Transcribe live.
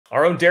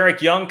Our own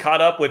Derek Young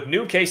caught up with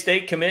new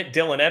K-State commit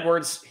Dylan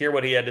Edwards. Hear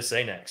what he had to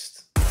say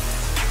next.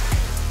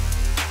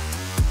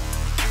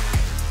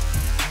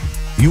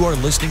 You are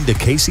listening to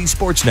KC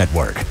Sports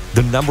Network,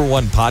 the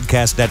 #1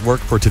 podcast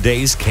network for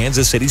today's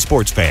Kansas City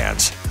sports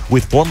fans.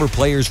 With former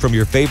players from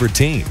your favorite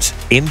teams,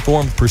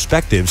 informed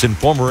perspectives, and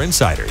former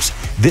insiders,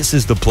 this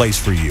is the place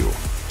for you.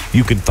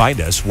 You can find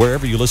us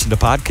wherever you listen to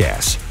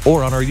podcasts,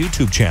 or on our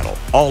YouTube channel,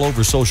 all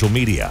over social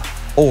media,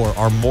 or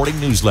our morning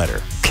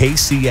newsletter,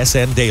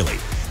 KCSN Daily,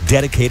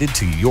 dedicated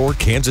to your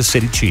Kansas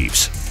City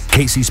Chiefs.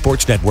 KC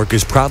Sports Network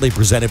is proudly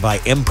presented by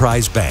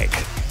Emprise Bank,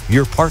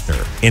 your partner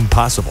in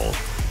possible.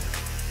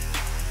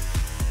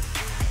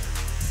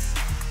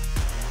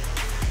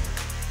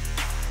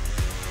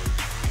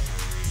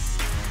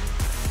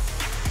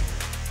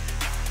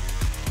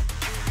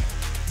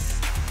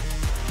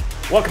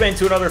 Welcome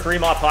into another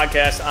 3-Mod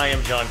podcast. I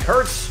am John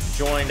Kurtz,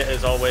 joined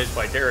as always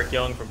by Derek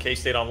Young from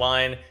K-State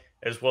Online,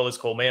 as well as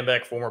Cole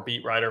Manbeck, former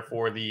beat writer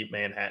for the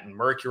Manhattan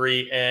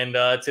Mercury. And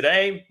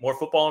today, more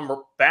football and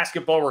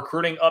basketball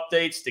recruiting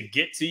updates to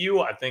get to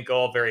you. I think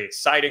all very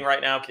exciting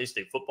right now.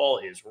 K-State football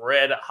is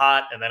red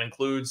hot, and that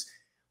includes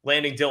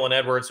landing Dylan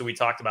Edwards, who we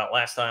talked about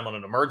last time on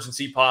an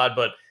emergency pod.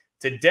 But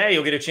today,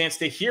 you'll get a chance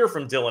to hear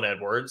from Dylan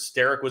Edwards.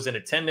 Derek was in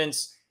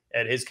attendance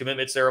at his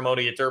commitment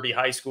ceremony at Derby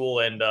High School,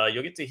 and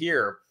you'll get to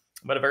hear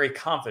about a very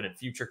confident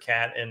future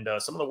cat and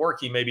some of the work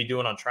he may be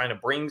doing on trying to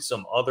bring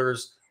some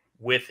others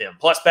with him.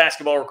 Plus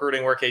basketball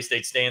recruiting, where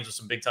K-State stands with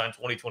some big-time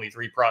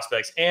 2023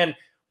 prospects. And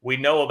we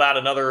know about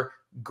another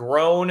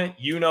grown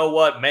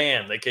you-know-what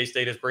man that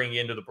K-State is bringing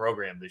into the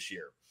program this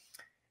year.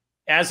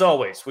 As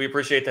always, we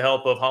appreciate the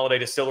help of Holiday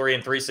Distillery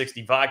and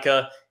 360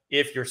 Vodka.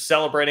 If you're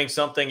celebrating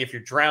something, if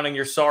you're drowning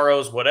your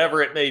sorrows,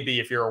 whatever it may be,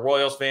 if you're a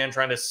Royals fan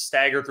trying to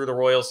stagger through the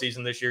Royals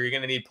season this year, you're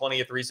going to need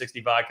plenty of 360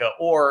 Vodka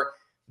or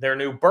their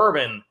new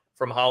bourbon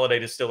from Holiday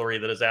Distillery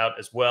that is out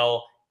as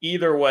well.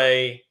 Either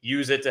way,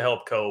 use it to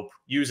help cope.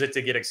 Use it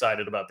to get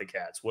excited about the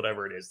Cats,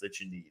 whatever it is that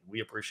you need. We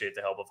appreciate the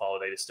help of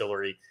Holiday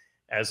Distillery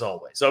as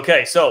always.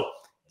 Okay, so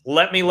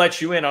let me let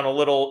you in on a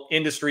little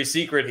industry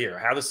secret here,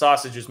 how the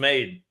sausage is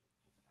made.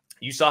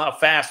 You saw how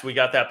fast we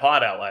got that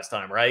pod out last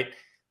time, right?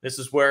 This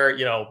is where,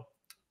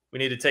 we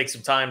need to take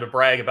some time to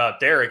brag about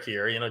Derek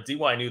here.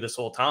 DY knew this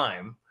whole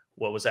time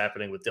what was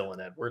happening with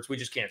Dylan Edwards. We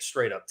just can't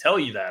straight up tell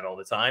you that all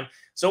the time.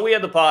 So we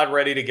had the pod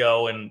ready to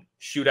go and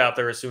shoot out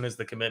there as soon as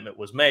the commitment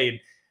was made.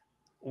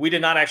 We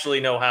did not actually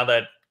know how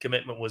that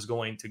commitment was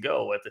going to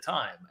go at the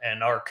time.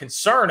 And our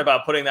concern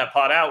about putting that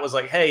pod out was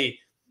like, hey,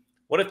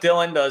 what if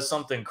Dylan does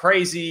something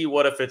crazy?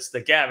 What if it's the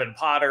Gavin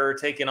Potter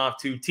taking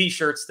off 2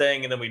 t-shirts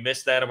thing, and then we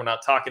missed that and we're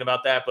not talking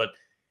about that? But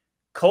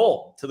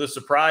Cole, to the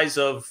surprise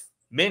of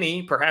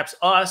many, perhaps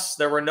us,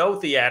 there were no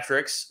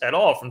theatrics at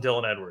all from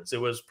Dylan Edwards.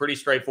 It was pretty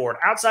straightforward.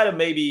 Outside of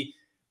maybe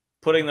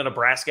putting the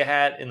Nebraska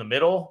hat in the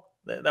middle,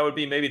 that would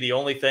be maybe the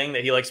only thing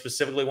that he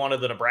specifically wanted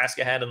the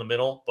Nebraska hat in the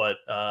middle. But,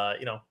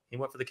 he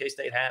went for the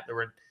K-State hat. There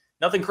were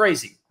nothing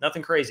crazy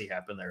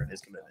happened there in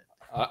his commitment.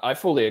 I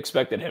fully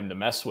expected him to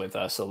mess with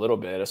us a little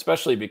bit,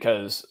 especially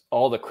because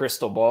all the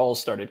crystal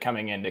balls started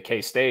coming into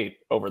K-State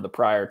over the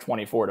prior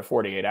 24 to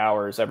 48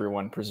 hours.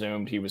 Everyone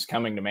presumed he was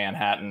coming to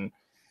Manhattan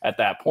at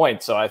that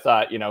point. So I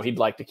thought, he'd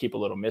like to keep a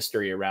little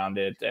mystery around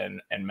it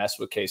and mess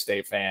with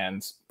K-State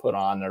fans, put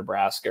on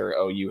Nebraska or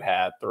OU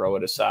hat, throw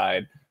it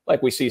aside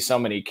like we see so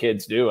many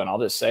kids do. And I'll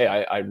just say,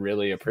 I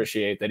really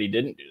appreciate that he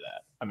didn't do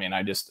that. I mean,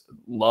 I just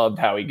loved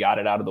how he got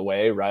it out of the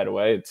way right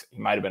away. He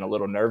might've been a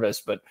little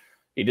nervous, but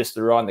he just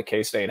threw on the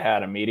K-State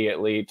hat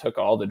immediately, took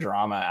all the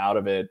drama out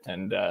of it.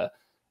 And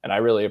I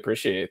really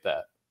appreciate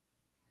that.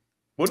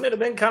 Wouldn't it have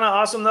been kind of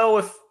awesome though,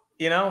 if,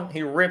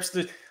 he rips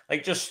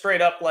just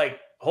straight up,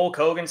 Hulk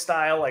Hogan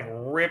style,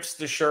 rips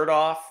the shirt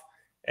off,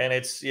 and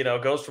it's,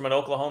 goes from an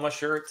Oklahoma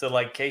shirt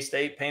to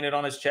K-State painted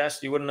on his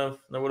chest? There would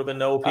have been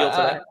no appeal to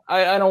that.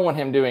 I don't want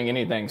him doing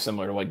anything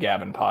similar to what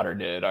Gavin Potter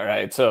did. All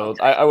right. So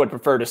okay. I would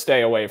prefer to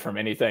stay away from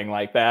anything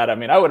like that. I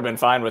mean, I would have been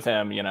fine with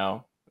him,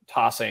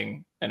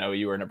 tossing an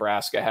OU or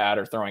Nebraska hat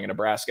or throwing a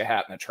Nebraska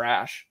hat in the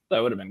trash. That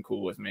would have been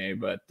cool with me.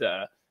 But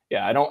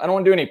yeah, I don't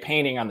want to do any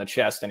painting on the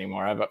chest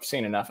anymore. I've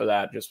seen enough of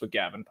that just with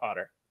Gavin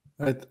Potter.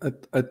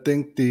 I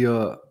think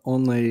the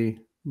only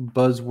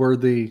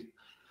buzzworthy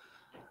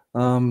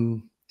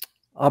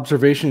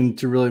observation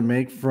to really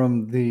make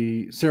from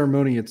the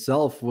ceremony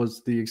itself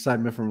was the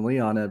excitement from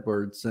Leon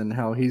Edwards and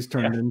how he's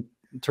turned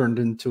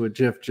into a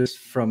GIF just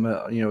from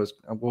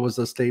what was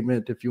the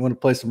statement? If you want to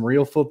play some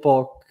real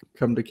football,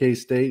 come to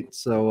K-State.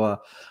 So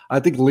I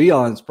think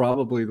Leon's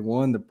probably the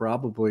one that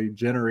probably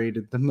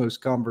generated the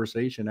most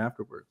conversation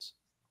afterwards.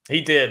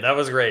 He did. That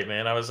was great,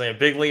 man. I was saying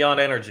big Leon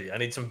energy. I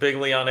need some big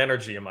Leon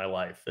energy in my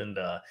life. And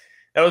that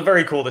was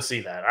very cool to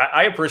see that.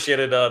 I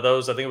appreciated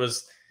those. I think it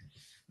was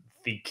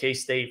the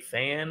K-State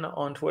fan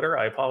on Twitter.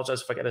 I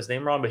apologize if I got his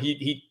name wrong, but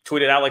he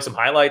tweeted out some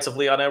highlights of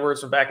Leon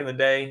Edwards from back in the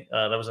day.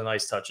 That was a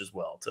nice touch as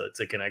well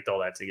to connect all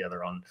that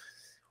together on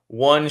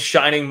one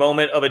shining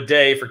moment of a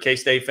day for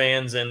K-State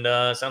fans. And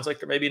sounds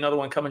like there may be another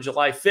one coming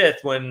July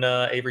 5th when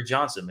Avery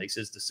Johnson makes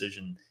his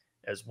decision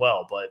as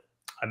well. But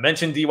I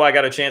mentioned DY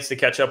got a chance to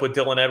catch up with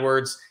Dylan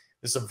Edwards.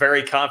 This is a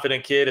very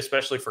confident kid,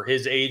 especially for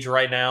his age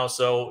right now.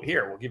 So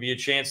here, we'll give you a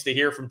chance to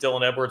hear from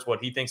Dylan Edwards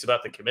what he thinks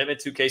about the commitment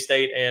to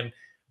K-State, and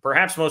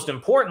perhaps most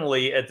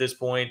importantly at this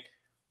point,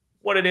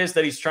 what it is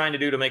that he's trying to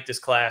do to make this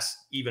class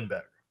even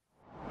better.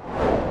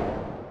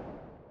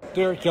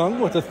 Derek Young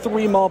with the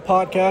 3 Mile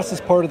Podcast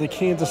as part of the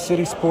Kansas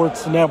City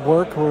Sports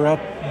Network. We're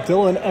at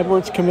Dylan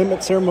Edwards'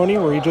 commitment ceremony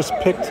where he just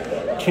picked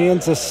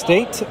Kansas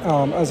State.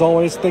 As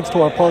always, thanks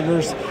to our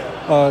partners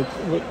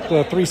with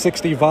the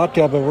 360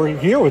 Vodka, but we're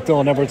here with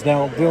Dylan Edwards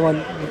now.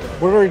 Dylan,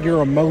 what are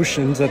your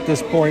emotions at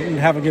this point and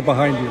having it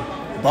behind you?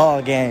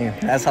 Ball game.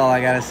 That's all I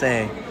got to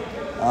say.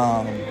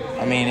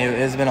 I mean,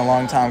 it's been a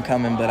long time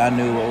coming, but I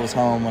knew what was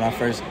home when I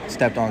first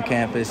stepped on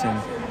campus, and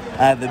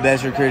I had the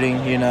best recruiting,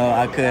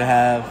 I could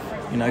have,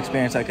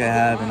 experience I could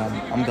have, and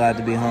I'm glad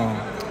to be home.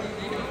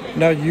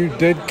 Now, you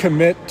did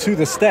commit to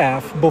the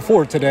staff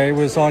before today,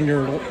 was on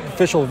your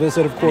official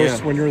visit, of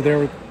course, when you were there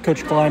with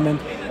Coach Kleiman.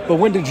 But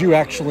when did you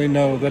actually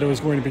know that it was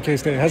going to be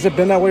K-State? Has it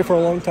been that way for a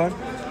long time?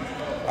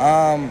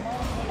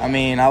 I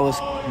mean, I was,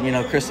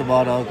 crystal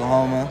ball to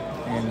Oklahoma,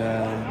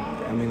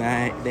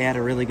 and they had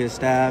a really good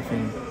staff,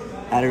 and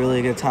I had a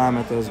really good time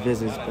at those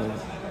visits.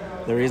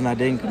 But the reason I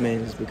didn't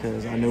commit is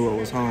because I knew what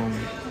was home.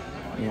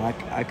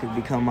 I could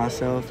become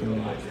myself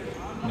and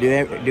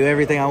do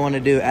everything I want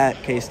to do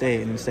at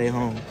K-State and stay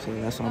home. So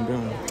that's what I'm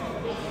doing.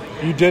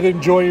 You did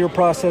enjoy your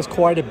process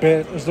quite a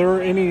bit. Is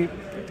there any,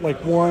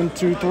 1,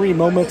 2, 3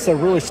 moments that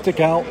really stick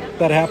out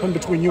that happened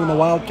between you and the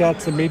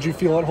Wildcats that made you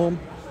feel at home?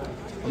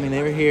 I mean,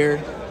 they were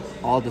here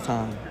all the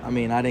time. I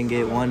mean, I didn't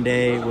get one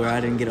day where I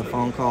didn't get a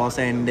phone call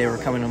saying they were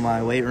coming to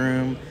my weight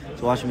room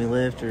to watch me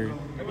lift or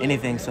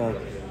anything. So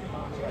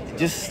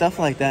just stuff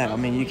like that. I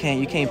mean, you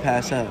can't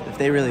pass up. If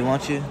they really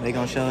want you, they're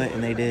going to show it,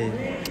 and they did.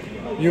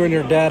 You and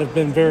your dad have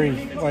been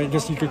very, I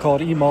guess you could call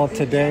it email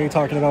today,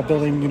 talking about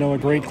building, a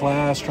great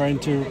class, trying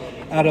to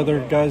add other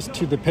guys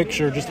to the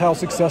picture. Just how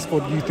successful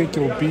do you think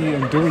you'll be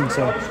in doing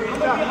so?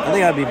 I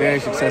think I'll be very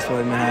successful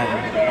in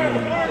Manhattan.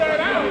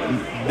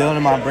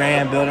 Building my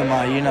brand, building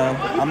my,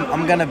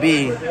 I'm going to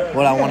be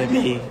what I want to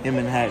be in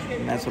Manhattan,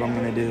 and that's what I'm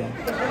going to do.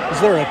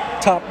 Is there a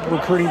top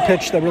recruiting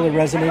pitch that really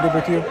resonated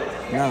with you?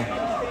 No.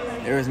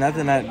 There was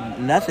nothing.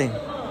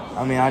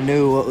 I mean, I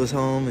knew what was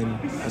home, and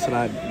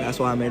that's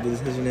why I made the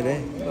decision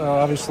today.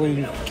 Obviously,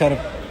 you kind of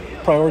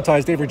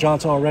prioritized Avery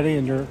Johnson already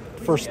in your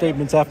first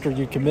statements after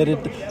you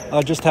committed.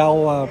 Just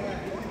how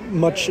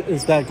much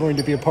is that going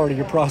to be a part of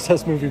your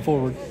process moving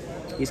forward?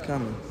 He's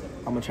coming.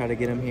 I'm going to try to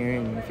get him here,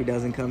 and if he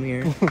doesn't come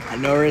here, I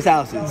know where his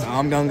house is, so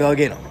I'm going to go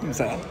get him.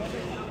 So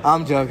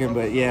I'm joking,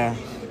 but yeah,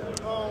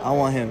 I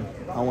want him.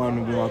 I want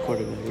him to be my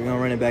quarterback. We're going to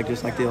run it back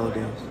just like the old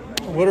days.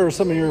 What are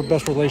some of your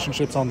best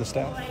relationships on the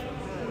staff?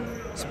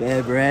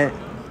 Sped Brett,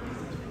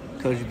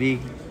 Coach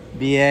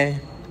B.A.,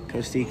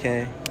 Coach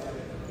TK,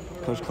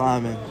 Coach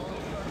Kleiman,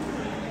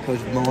 Coach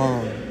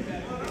Malone.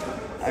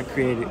 I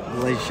created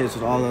relationships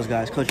with all those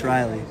guys. Coach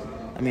Riley.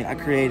 I mean, I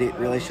created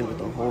relationships with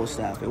the whole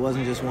staff. It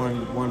wasn't just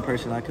one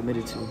person I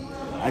committed to.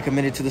 I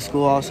committed to the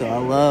school also. I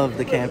love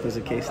the campus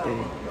at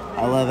K-State.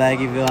 I love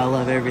Aggieville. I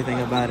love everything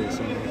about it,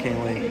 so I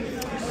can't wait.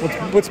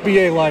 What's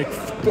BA like?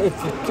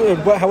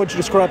 How would you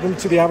describe him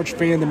to the average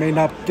fan that may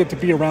not get to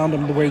be around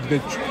him the way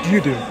that you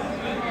do?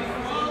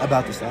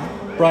 About the staff?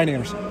 Brian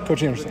Anderson,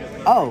 Coach Anderson.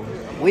 Oh,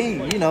 we,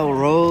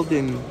 rolled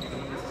in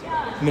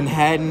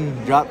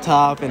Manhattan, drop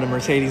top, and a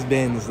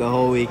Mercedes-Benz the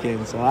whole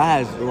weekend. So I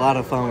had a lot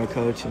of fun with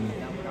Coach. And,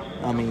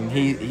 I mean,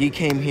 he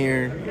came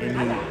here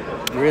and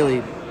he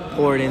really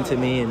poured into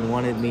me and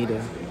wanted me to,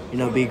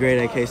 be great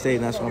at K-State,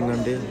 and that's what I'm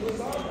going to do.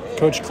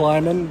 Coach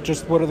Kleiman,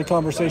 just what are the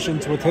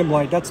conversations with him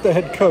like? That's the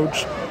head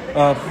coach.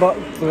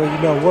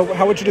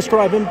 How would you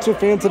describe him to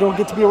fans that don't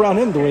get to be around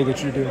him the way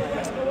that you do?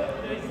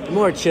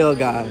 More chill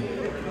guy.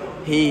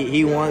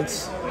 He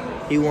wants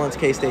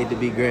K-State to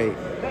be great,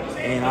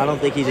 and I don't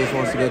think he just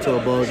wants to go to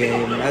a bowl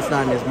game. That's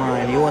not in his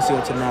mind. He wants to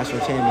go to the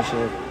national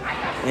championship,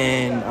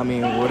 and I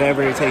mean,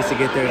 whatever it takes to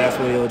get there, that's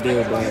what he'll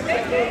do. But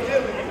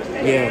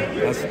yeah,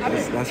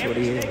 that's what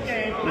he is.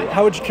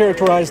 How would you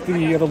characterize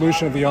the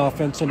evolution of the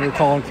offense under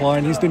Colin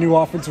Klein? He's the new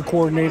offensive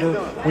coordinator.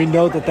 We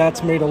know that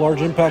that's made a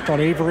large impact on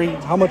Avery.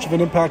 How much of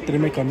an impact did it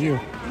make on you?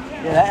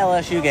 Yeah, that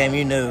LSU game,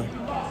 you knew.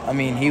 I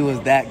mean, he was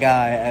that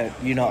guy at,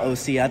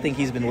 OC. I think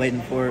he's been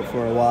waiting for it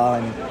for a while,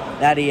 and now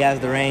that he has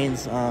the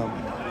reins,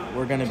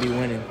 we're going to be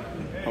winning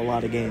a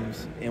lot of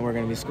games, and we're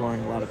going to be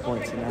scoring a lot of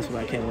points, and that's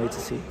what I can't wait to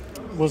see.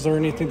 Was there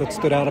anything that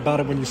stood out about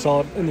it when you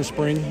saw it in the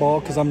spring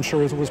ball? Because I'm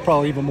sure it was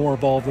probably even more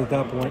evolved at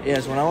that point.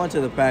 Yes, when I went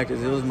to the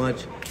practice, it was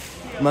much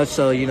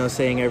so,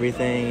 saying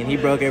everything, and he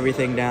broke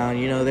everything down.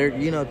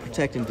 They're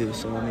protect and do.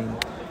 So, I mean,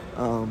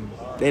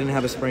 they didn't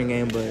have a spring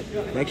game, but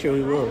next year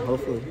we will,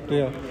 hopefully.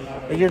 Yeah.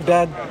 Your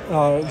dad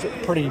is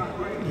pretty,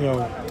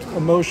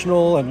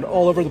 emotional and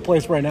all over the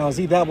place right now. Is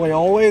he that way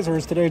always, or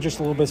is today just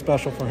a little bit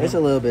special for him? It's a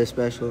little bit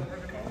special.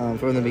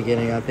 From the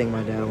beginning, I think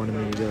my dad wanted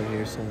me to go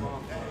here, so...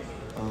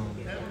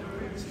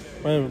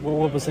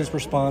 What was his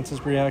response,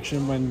 his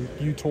reaction when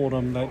you told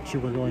him that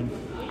you were going?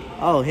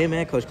 Oh, him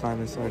and Coach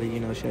Kleiman started,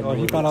 shedding. Oh,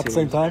 he found out at the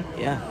same time?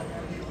 Yeah.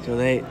 So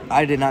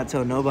I did not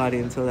tell nobody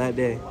until that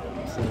day.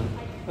 So.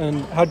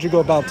 And how'd you go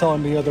about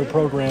telling the other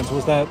programs?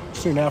 Was that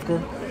soon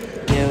after?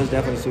 Yeah, it was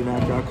definitely soon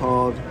after. I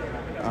called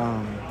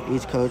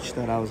each coach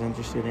that I was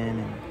interested in,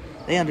 and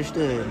they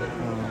understood.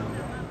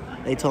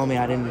 They told me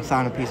I didn't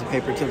sign a piece of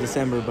paper till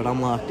December, but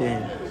I'm locked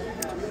in.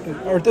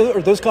 Are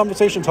those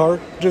conversations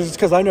hard? Just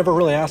because I never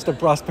really asked a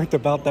prospect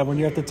about that. When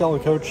you have to tell a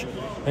coach,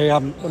 "Hey,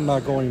 I'm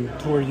not going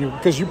to where you,"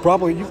 because you've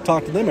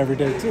talked to them every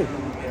day too.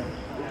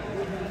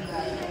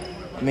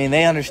 I mean,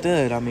 they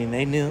understood. I mean,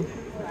 they knew.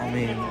 I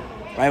mean,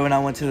 right when I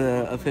went to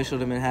the official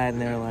to Manhattan,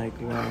 they were like,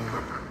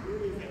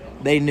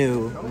 they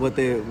knew what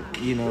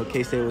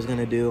K-State was going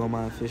to do on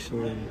my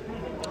official, and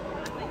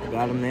I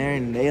got them there,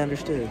 and they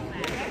understood.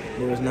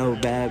 There was no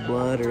bad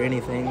blood or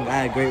anything.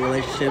 I had great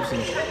relationships,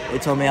 and they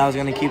told me I was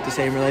going to keep the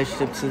same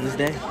relationship to this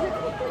day.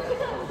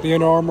 The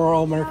Under Armour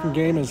All-American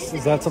game,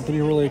 is that something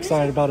you're really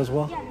excited about as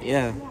well?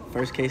 Yeah,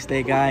 first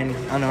K-State guy in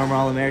Under Armour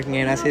All-American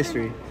game, that's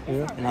history.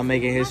 Yeah. And I'm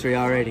making history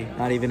already,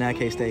 not even at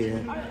K-State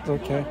yet.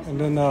 Okay, and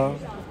then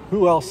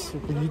who else?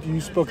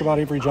 You spoke about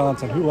Avery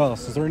Johnson. Who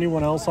else? Is there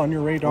anyone else on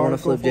your radar? I want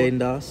to flip Jaden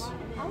Doss.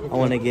 Okay. I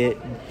want to get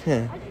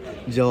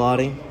Joe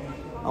Otting.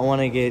 I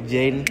want to get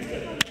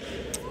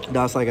Jaden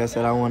Doss. Like I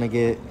said, I want to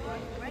get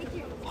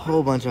a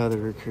whole bunch of other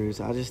recruits.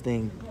 I just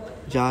think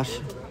Josh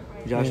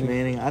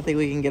Manning. I think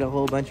we can get a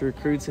whole bunch of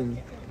recruits and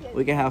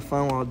we can have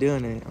fun while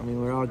doing it. I mean,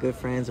 we're all good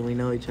friends and we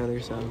know each other,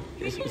 so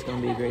it's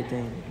going to be a great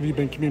thing. Have you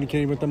been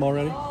communicating with them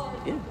already?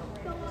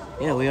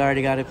 Yeah, we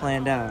already got it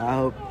planned out. I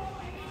hope,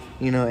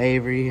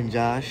 Avery and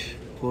Josh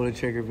pull the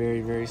trigger very,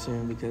 very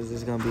soon because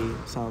it's going to be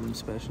something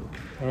special.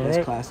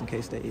 Best class in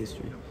K-State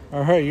history.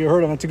 All right, you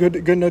heard him. That's a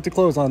good note to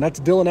close on. That's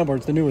Dylan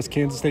Edwards, the newest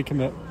Kansas State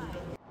commit.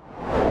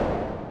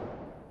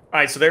 All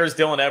right, so there's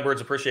Dylan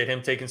Edwards. Appreciate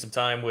him taking some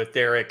time with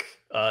Derek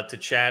to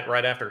chat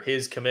right after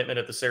his commitment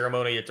at the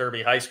ceremony at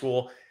Derby High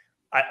School.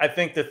 I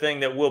think the thing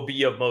that will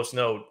be of most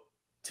note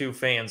to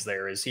fans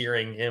there is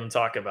hearing him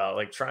talk about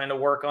trying to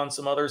work on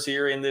some others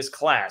here in this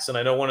class. And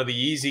I know one of the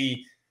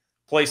easy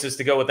places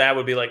to go with that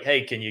would be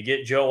hey, can you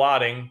get Joe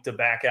Otting to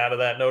back out of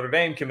that Notre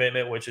Dame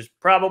commitment, which is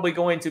probably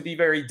going to be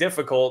very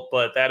difficult,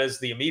 but that is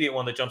the immediate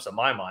one that jumps in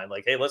my mind.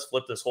 Hey, let's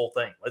flip this whole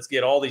thing. Let's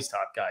get all these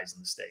top guys in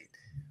the state.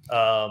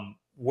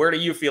 Where do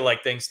you feel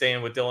like things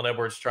stand with Dylan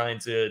Edwards trying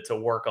to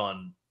work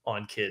on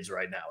kids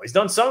right now? He's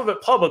done some of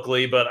it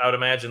publicly, but I would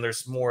imagine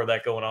there's more of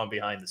that going on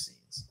behind the scenes.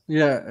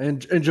 Yeah, and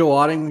Joe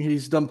Otting,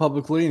 he's done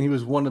publicly, and he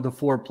was one of the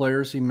 4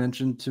 players he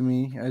mentioned to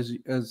me, as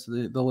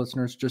the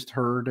listeners just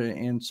heard,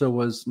 and so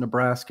was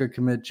Nebraska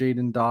commit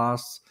Jaden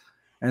Doss,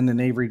 and then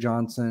Avery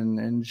Johnson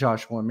and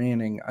Joshua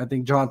Manning. I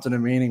think Johnson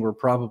and Manning were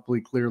probably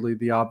clearly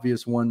the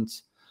obvious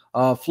ones.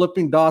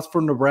 Flipping Doss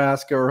from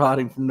Nebraska or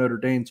Otting from Notre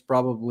Dame is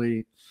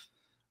probably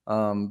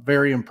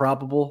very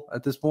improbable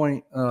at this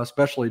point,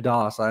 especially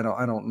Doss. I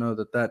don't know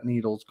that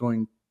needle's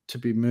going to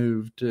be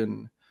moved,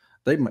 and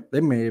they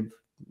may have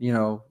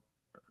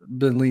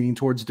been leaning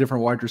towards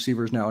different wide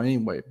receivers now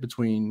anyway,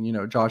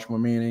 between Joshua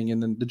Manning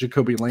and then the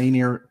Jacoby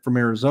Lane from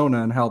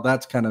Arizona, and how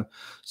that's kind of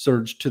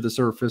surged to the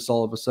surface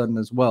all of a sudden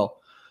as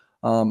well.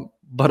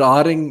 But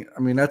Otting, I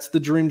mean, that's the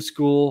dream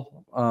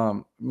school.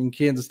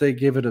 Kansas State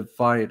gave it a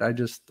fight.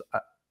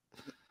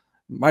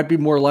 Might be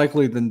more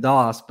likely than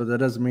Doss, but that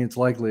doesn't mean it's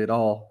likely at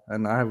all.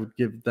 And I would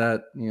give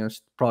that,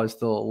 probably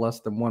still a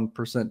less than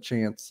 1%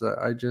 chance.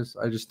 I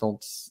just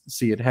don't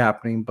see it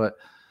happening. But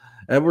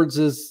Edwards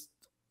is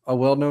a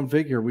well-known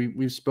figure.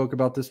 We've spoke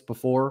about this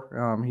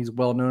before. He's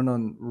well-known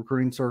on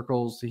recruiting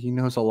circles. He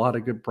knows a lot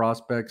of good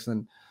prospects,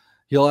 and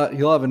he'll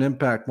have an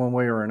impact one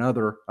way or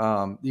another,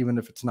 even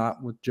if it's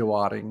not with Joe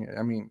Otting.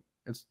 I mean,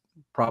 it's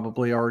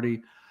probably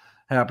already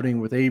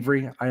happening with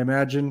Avery, I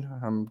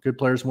imagine. Good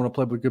players want to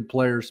play with good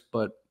players,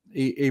 but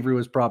Avery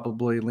was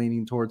probably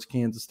leaning towards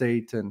Kansas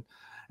State and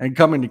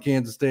coming to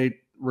Kansas State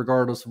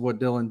regardless of what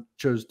Dylan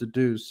chose to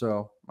do.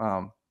 So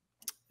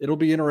it'll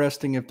be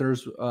interesting if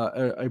there's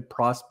a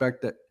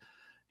prospect that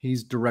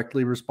he's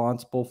directly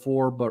responsible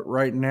for. But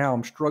right now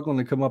I'm struggling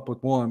to come up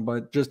with one,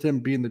 but just him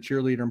being the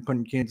cheerleader and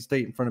putting Kansas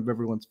State in front of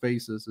everyone's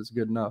faces is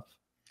good enough.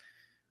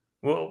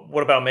 Well,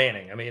 what about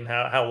Manning? I mean,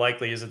 how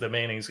likely is it that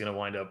Manning's going to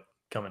wind up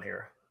coming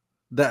here?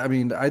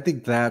 I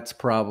think that's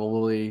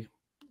probably,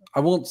 I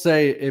won't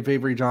say if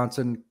Avery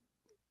Johnson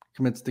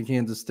commits to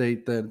Kansas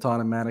State that it's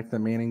automatic that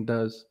Manning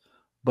does,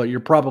 but you're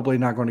probably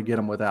not going to get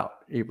him without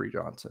Avery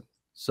Johnson.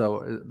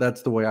 So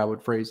that's the way I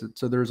would phrase it.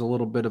 So there's a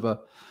little bit of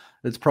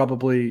it's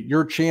probably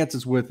your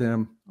chances with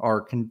him are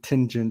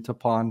contingent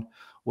upon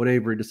what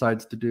Avery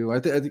decides to do. I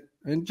think,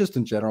 and just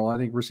in general, I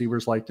think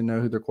receivers like to know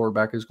who their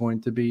quarterback is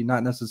going to be,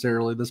 not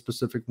necessarily the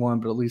specific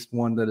one, but at least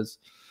one that is,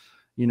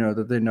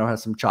 that they know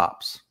has some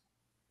chops.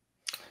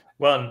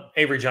 Well,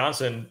 Avery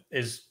Johnson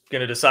is going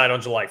to decide on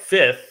July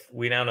 5th.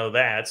 We now know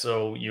that.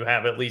 So you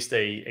have at least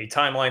a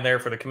timeline there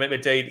for the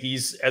commitment date.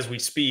 He's, as we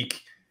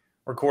speak,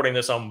 recording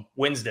this on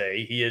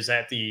Wednesday, he is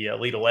at the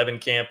Elite 11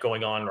 camp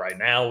going on right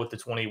now with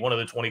one of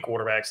the 20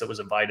 quarterbacks that was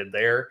invited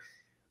there.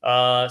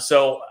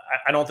 So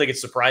I don't think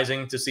it's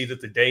surprising to see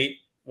that the date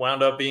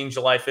wound up being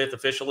July 5th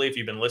officially. If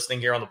you've been listening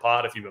here on the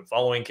pod, if you've been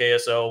following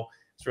KSO,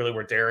 It's really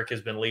where Derek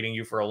has been leading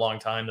you for a long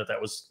time, that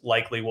was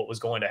likely what was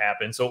going to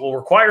happen. So it will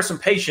require some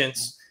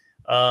patience,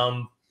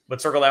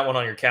 but circle that one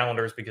on your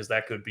calendars because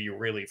that could be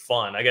really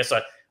fun. I guess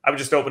I would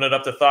just open it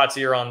up to thoughts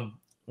here on,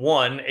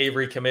 one,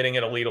 Avery committing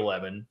at Elite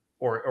 11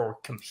 or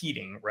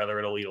competing rather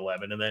at Elite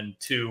 11, and then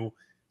 2,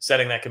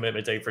 setting that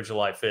commitment date for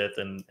July 5th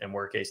and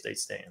where K-State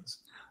stands.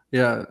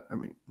 Yeah, I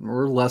mean,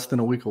 we're less than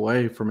a week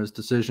away from his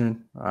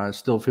decision. I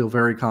still feel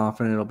very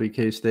confident it'll be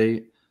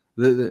K-State.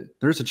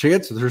 There's a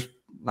chance there's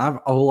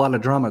not a whole lot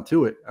of drama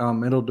to it.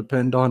 It'll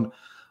depend on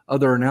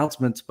other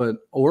announcements, but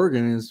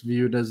Oregon is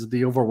viewed as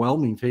the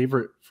overwhelming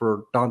favorite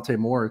for Dante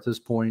Moore at this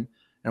point.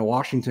 And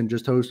Washington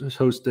just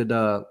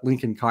hosted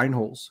Lincoln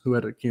Kineholes, who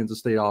had a Kansas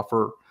State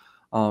offer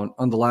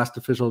on the last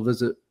official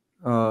visit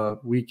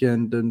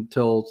weekend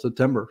until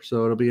September.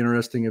 So it'll be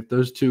interesting if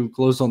those two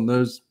close on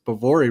those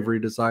before Avery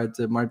decides.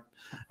 It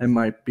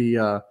might be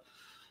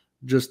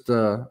just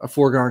a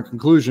foregone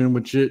conclusion,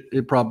 which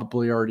it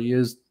probably already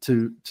is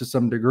to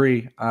some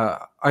degree.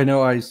 I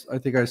know I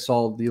think I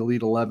saw the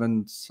Elite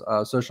 11's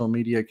social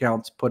media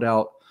accounts put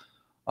out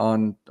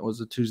on,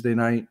 was it Tuesday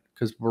night,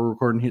 because we're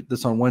recording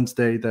this on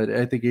Wednesday, that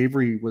I think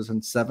Avery was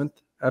in 7th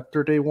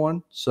after day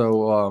 1.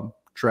 So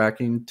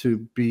tracking to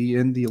be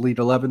in the Elite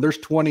 11. There's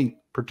 20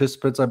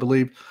 participants, I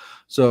believe.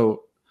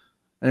 So,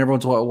 and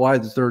everyone's like, why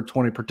is there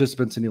 20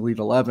 participants in the Elite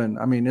 11?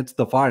 I mean, it's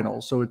the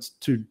final, so it's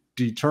to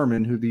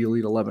determine who the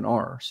Elite 11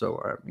 are.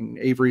 So, I mean,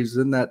 Avery's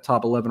in that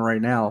top 11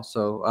 right now.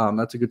 So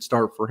that's a good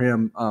start for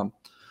him.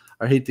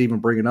 I hate to even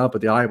bring it up,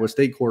 but the Iowa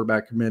State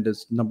quarterback commit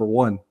is number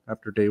 1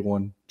 after day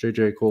 1,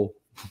 J.J. Cole.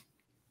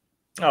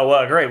 Oh,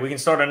 well, great. We can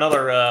start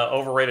another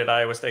overrated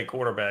Iowa State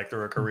quarterback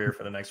through a career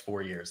for the next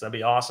 4 years. That'd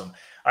be awesome.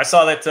 I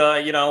saw that,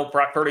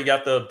 Brock Purdy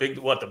got the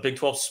Big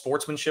 12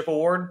 Sportsmanship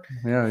Award.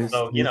 Yeah.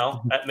 So,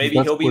 maybe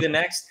he'll be the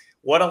next.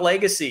 What a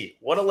legacy.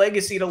 What a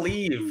legacy to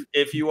leave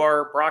if you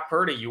are Brock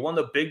Purdy. You won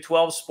the Big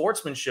 12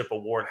 Sportsmanship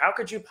Award. How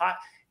could you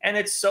And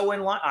it's so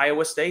in line.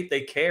 Iowa State,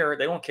 they care.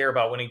 They don't care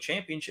about winning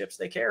championships.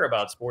 They care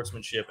about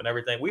sportsmanship and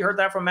everything. We heard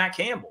that from Matt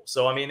Campbell.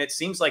 So, I mean, it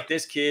seems like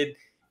this kid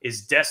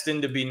is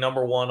destined to be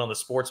number 1 on the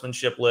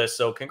sportsmanship list.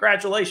 So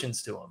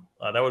congratulations to him.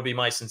 That would be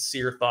my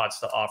sincere thoughts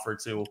to offer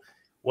to,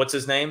 what's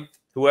his name?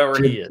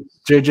 Whoever he is.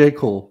 J.J.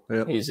 Cole.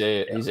 Yep. He's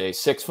a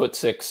 6'6",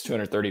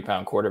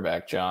 230-pound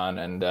quarterback, John.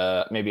 And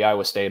maybe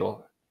Iowa State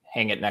will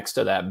hang it next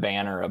to that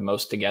banner of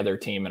most together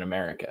team in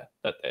America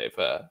that they've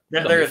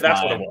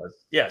that's what it was.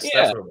 Yes,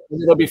 yeah, that's what it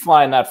was. They'll be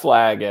flying that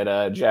flag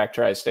at Jack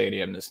Trice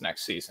Stadium this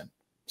next season.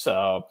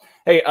 So,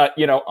 hey,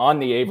 on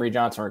the Avery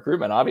Johnson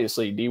recruitment,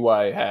 obviously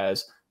DY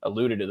has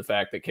alluded to the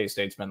fact that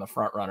K-State's been the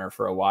front runner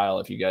for a while,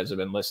 if you guys have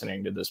been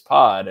listening to this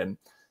pod. And,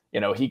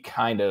 he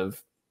kind of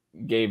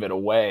gave it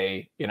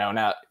away.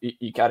 Now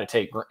you got to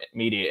take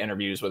media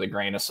interviews with a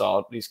grain of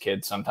salt. These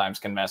kids sometimes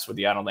can mess with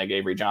you. I don't think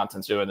Avery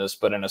Johnson's doing this,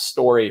 but in a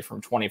story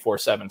from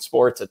 24/7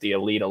 Sports at the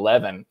Elite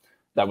 11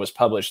 that was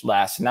published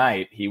last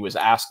night, he was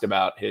asked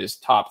about his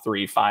top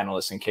 3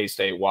 finalists in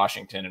K-State,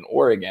 Washington, and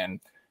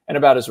Oregon, and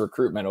about his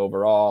recruitment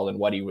overall and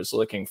what he was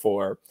looking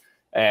for.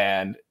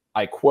 And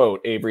I quote,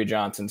 Avery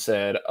Johnson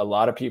said, "A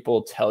lot of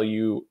people tell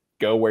you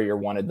go where you're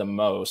wanted the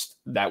most.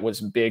 That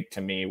was big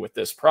to me with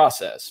this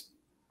process."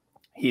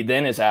 He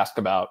then is asked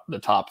about the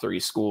top 3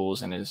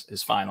 schools and his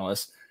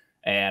finalists.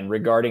 And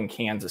regarding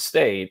Kansas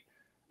State,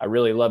 I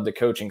really love the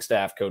coaching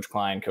staff, Coach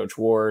Klein, Coach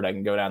Ward. I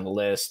can go down the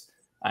list.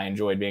 I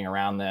enjoyed being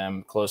around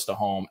them, close to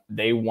home.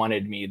 They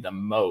wanted me the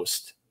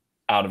most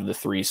out of the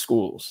 3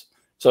 schools.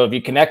 So if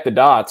you connect the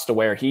dots to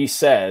where he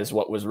says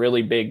what was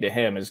really big to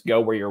him is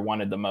go where you're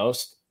wanted the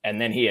most, and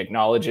then he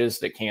acknowledges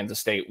that Kansas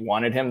State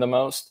wanted him the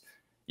most,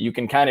 you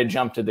can kind of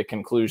jump to the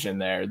conclusion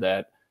there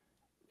that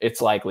it's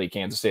likely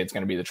Kansas State's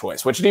going to be the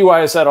choice, which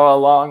DY has said all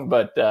along.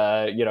 But,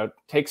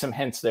 take some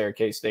hints there,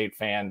 K-State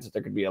fans.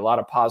 There could be a lot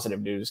of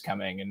positive news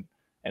coming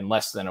in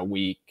less than a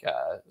week.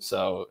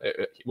 So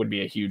it would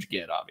be a huge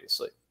get,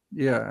 obviously.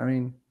 Yeah, I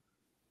mean,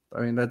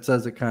 that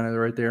says it kind of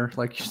right there.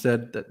 Like you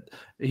said, that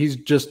he's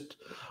just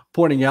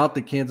pointing out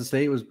that Kansas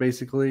State was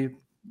basically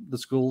the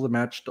school that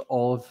matched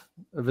all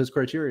of his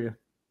criteria.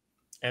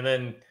 And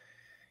then,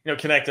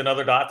 connect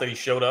another dot that he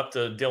showed up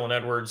to Dylan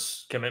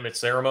Edwards' commitment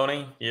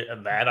ceremony. Yeah,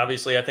 that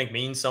obviously I think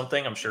means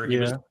something. I'm sure he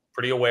was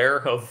pretty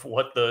aware of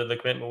what the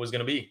commitment was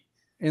going to be.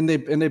 And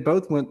they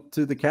both went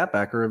to the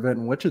Catbacker event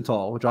in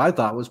Wichita, which I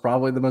thought was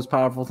probably the most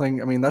powerful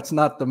thing. I mean, that's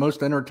not the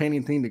most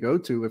entertaining thing to go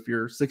to if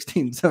you're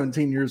 16,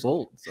 17 years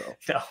old. So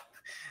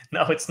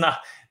no, it's not.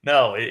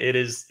 No, it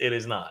is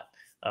not.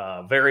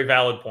 Very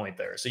valid point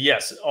there. So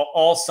yes,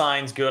 all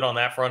signs good on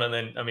that front. And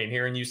then, I mean,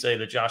 hearing you say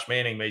that Josh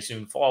Manning may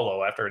soon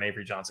follow after an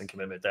Avery Johnson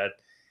commitment,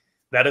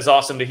 that is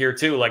awesome to hear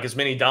too. Like, as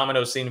many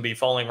dominoes seem to be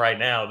falling right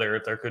now, there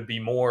could be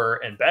more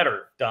and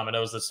better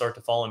dominoes that start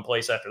to fall in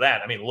place after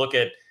that. I mean,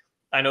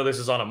 I know this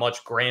is on a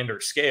much grander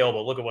scale,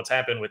 but look at what's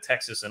happened with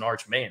Texas and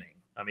Arch Manning.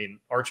 I mean,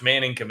 Arch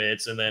Manning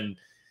commits, and then it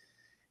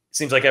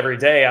seems like every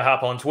day I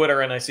hop on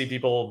Twitter and I see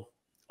people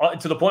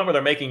to the point where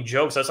they're making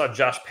jokes. I saw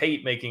Josh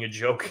Pate making a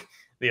joke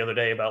the other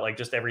day about like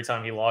just every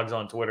time he logs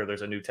on Twitter,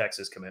 there's a new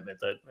Texas commitment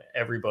that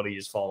everybody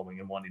is following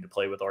and wanting to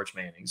play with Arch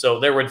Manning. So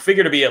there would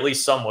figure to be at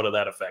least somewhat of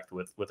that effect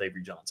with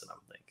Avery Johnson, I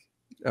would think.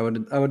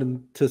 I would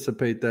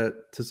anticipate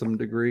that to some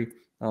degree.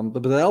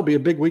 But that'll be a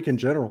big week in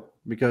general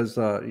because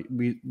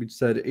we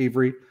said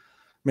Avery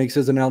makes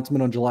his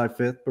announcement on July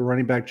 5th, but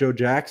running back Joe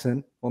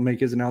Jackson will make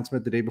his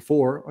announcement the day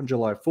before on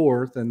July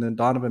 4th. And then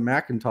Donovan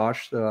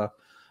McIntosh, a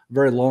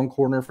very long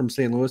corner from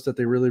St. Louis that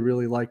they really,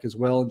 really like as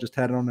well, and just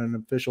had it on an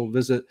official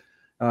visit.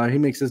 He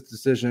makes his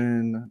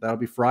decision. That'll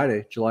be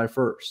Friday, July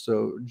 1st.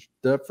 So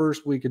the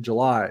first week of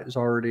July is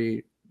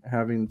already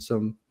having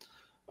some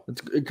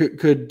 – it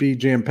could be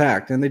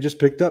jam-packed. And they just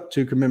picked up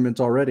 2 commitments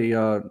already,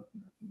 but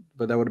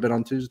that would have been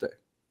on Tuesday.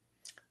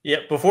 Yeah,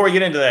 before we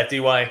get into that,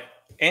 DY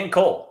and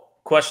Cole,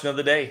 question of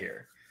the day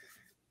here.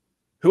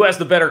 Who has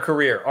the better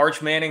career,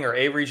 Arch Manning or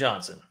Avery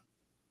Johnson?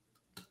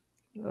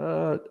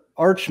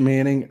 Arch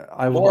Manning.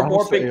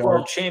 More Big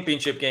 12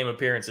 championship game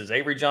appearances,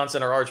 Avery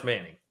Johnson or Arch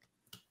Manning?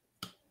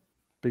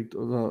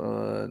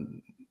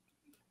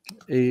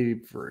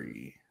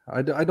 Avery.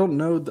 I don't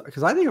know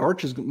because I think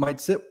Arch might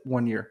sit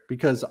 1 year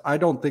because I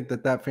don't think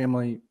that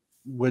family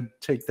would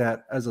take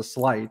that as a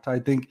slight. I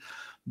think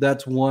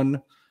that's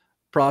one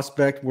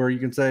prospect where you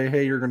can say,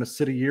 hey, you're going to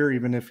sit a year,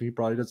 even if he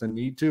probably doesn't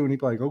need to. And he'd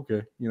be like,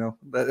 okay,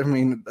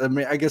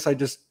 I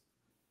guess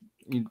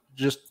you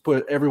just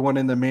put everyone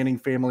in the Manning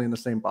family in the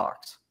same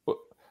box.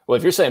 Well,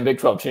 if you're saying Big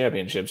 12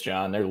 championships,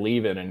 John, they're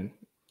leaving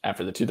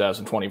after the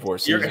 2024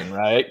 season,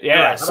 right?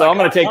 Yeah. So I'm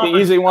going to take the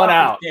easy one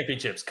out.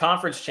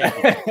 Conference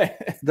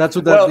championships. That's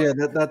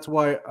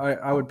why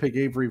I would pick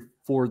Avery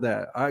for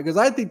that. Because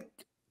I think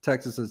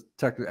Texas is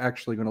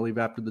actually going to leave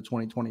after the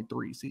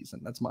 2023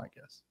 season. That's my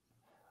guess.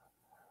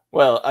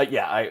 Well,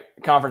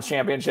 conference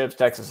championships,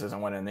 Texas isn't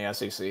winning the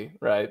SEC,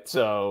 right?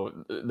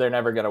 So they're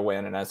never going to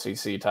win an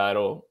SEC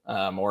title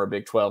or a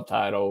Big 12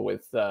 title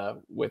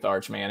with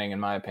Arch Manning, in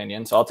my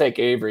opinion. So I'll take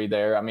Avery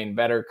there. I mean,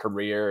 better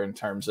career in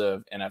terms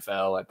of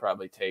NFL, I'd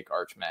probably take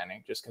Arch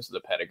Manning just because of the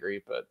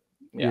pedigree. But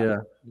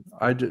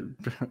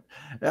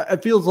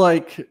it feels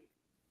like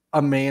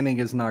a Manning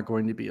is not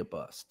going to be a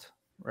bust,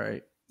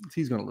 right?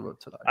 He's going to live up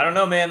to that. I don't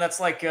know, man. That's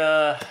like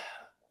that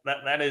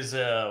is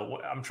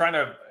I'm trying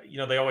to,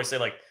 they always say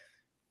like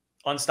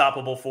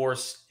unstoppable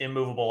force,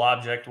 immovable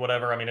object,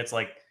 whatever. I mean, it's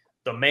like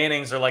the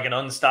Mannings are like an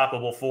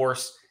unstoppable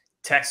force.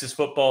 Texas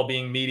football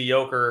being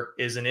mediocre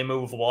is an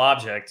immovable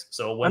object.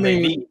 So when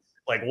they meet,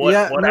 like what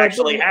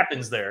actually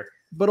happens there?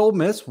 But Ole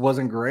Miss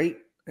wasn't great,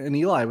 and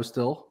Eli was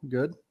still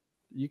good.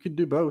 You could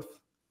do both.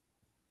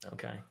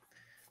 Okay.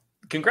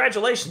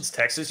 Congratulations,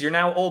 Texas. You're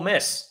now Ole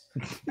Miss.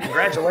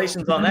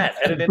 Congratulations on that.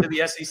 Headed into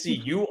the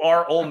SEC. You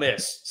are Ole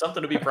Miss.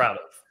 Something to be proud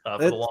of. For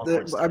the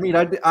long I mean,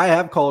 I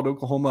have called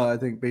Oklahoma, I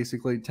think,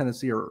 basically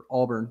Tennessee or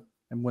Auburn,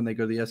 and when they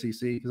go to the SEC,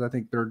 because I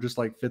think they're just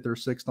like 5th or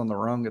 6th on the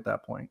rung at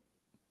that point.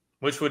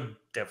 Which would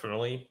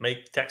definitely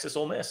make Texas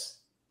Ole Miss.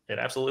 It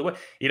absolutely would.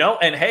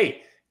 And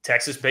hey,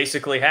 Texas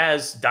basically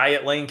has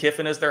Diet Lane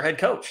Kiffin as their head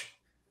coach.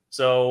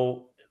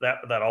 So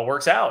that all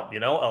works out,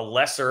 a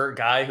lesser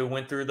guy who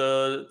went through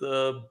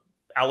the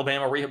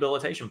Alabama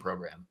rehabilitation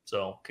program.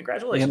 So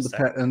congratulations.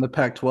 And the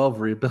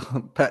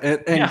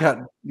Pac-12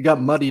 and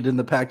got muddied in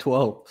the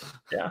Pac-12.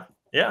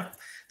 Yeah.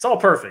 It's all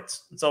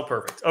perfect.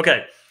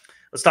 Okay.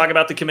 Let's talk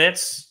about the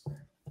commits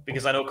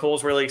because I know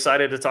Cole's really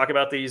excited to talk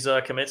about these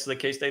commits that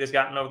K-State has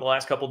gotten over the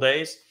last couple of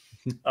days.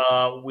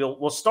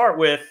 We'll start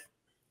with,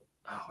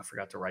 I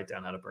forgot to write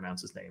down how to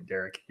pronounce his name,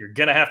 Derek. You're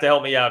going to have to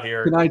help me out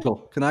here.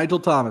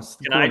 Kenigel Thomas.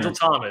 Kenigel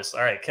Thomas.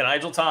 All right.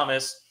 Kenigel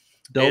Thomas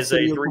is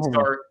a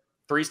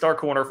three-star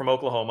corner from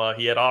Oklahoma.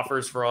 He had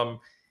offers from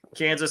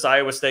Kansas,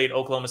 Iowa State,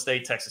 Oklahoma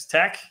State, Texas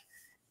Tech,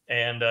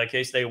 and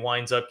K-State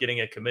winds up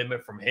getting a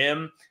commitment from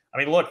him. I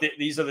mean, look,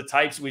 these are the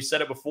types, we've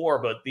said it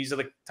before, but these are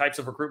the types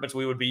of recruitments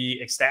we would be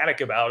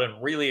ecstatic about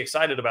and really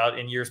excited about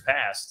in years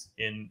past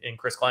in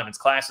Chris Kleiman's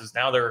classes.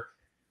 Now they're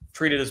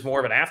treated as more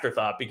of an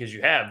afterthought because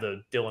you have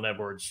the Dylan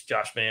Edwards,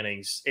 Josh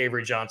Mannings,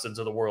 Avery Johnsons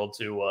of the world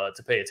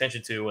to pay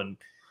attention to and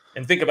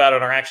think about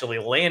it, are actually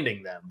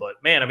landing them. But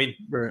man, I mean,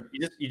 right.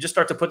 you just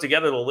start to put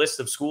together the list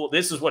of school.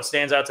 This is what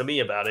stands out to me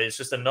about it. It's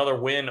just another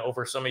win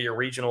over some of your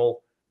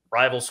regional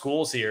rival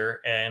schools here.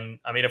 And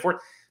I mean, if we're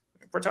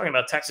talking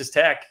about Texas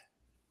Tech,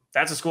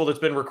 that's a school that's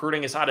been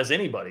recruiting as hot as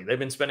anybody. They've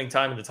been spending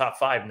time in the top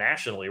 5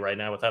 nationally right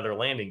now with how they're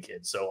landing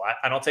kids. So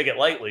I don't take it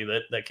lightly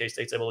that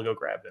K-State's able to go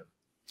grab him.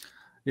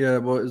 Yeah,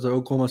 well, it was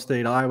Oklahoma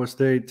State, Iowa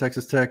State,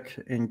 Texas Tech,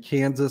 and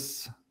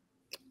Kansas.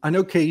 I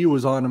know KU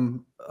was on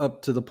him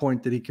up to the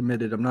point that he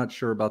committed. I'm not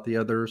sure about the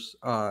others.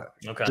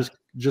 Okay.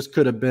 Just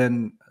could have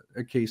been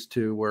a case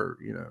too where,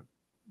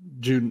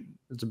 June,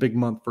 it's a big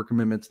month for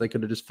commitments. They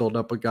could have just filled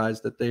up with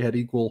guys that they had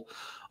equal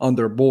on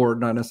their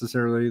board, not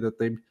necessarily that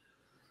they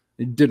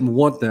didn't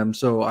want them.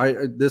 So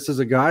this is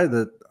a guy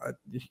that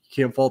you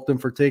can't fault them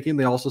for taking.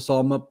 They also saw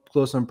him up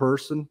close in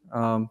person.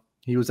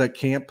 He was at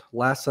camp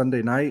last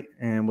Sunday night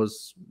and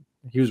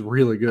he was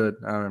really good.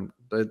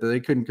 They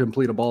couldn't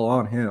complete a ball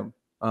on him.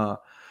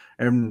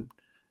 And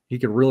he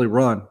could really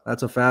run.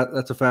 That's a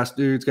fast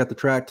dude. He's got the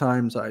track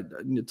times. I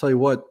tell you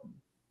what,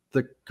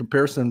 the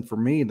comparison for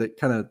me that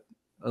kind of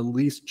at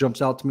least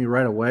jumps out to me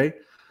right away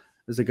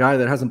is a guy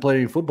that hasn't played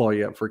any football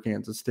yet for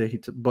Kansas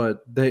State,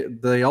 but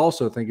they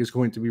also think is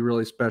going to be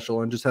really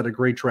special and just had a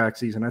great track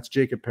season. That's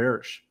Jacob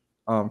Parrish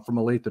from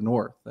Olathe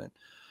North.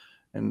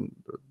 And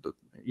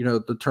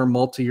the term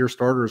multi-year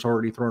starter is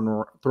already thrown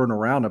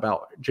around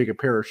about Jacob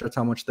Parrish. That's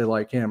how much they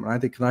like him. And I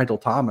think Nigel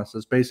Thomas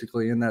is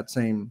basically in that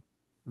same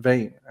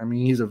vein. I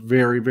mean, he's a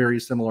very, very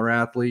similar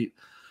athlete.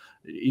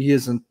 He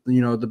isn't,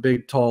 the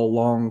big, tall,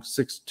 long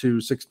 6'2",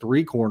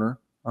 6'3" corner,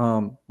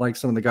 like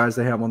some of the guys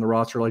they have on the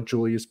roster, like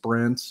Julius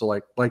Brents, so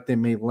like they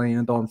may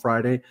land on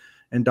Friday,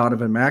 and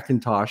Donovan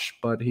McIntosh,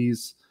 but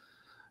he's,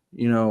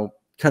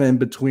 kind of in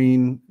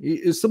between. He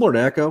is similar to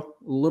Echo,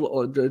 a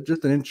little,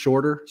 just an inch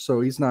shorter,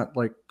 so he's not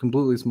like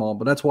completely small,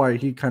 but that's why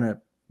he kind of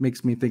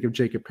makes me think of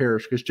Jacob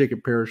Parrish, because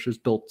Jacob Parrish is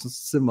built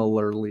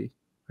similarly.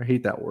 I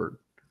hate that word.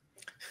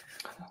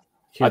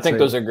 I think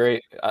those are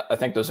great. I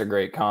think those are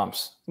great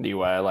comps. DY,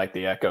 I like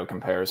the Echo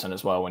comparison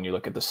as well. When you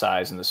look at the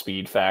size and the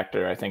speed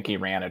factor, I think he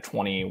ran a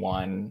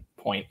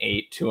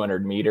 21.8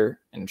 200 meter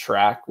in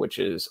track, which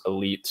is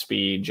elite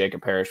speed.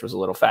 Jacob Parrish was a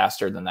little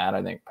faster than that.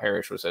 I think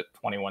Parrish was at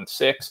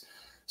 21.6.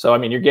 So, I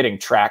mean, you're getting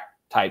track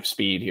type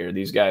speed here.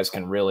 These guys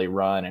can really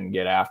run and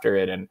get after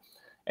it. And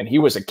he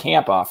was a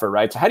camp offer,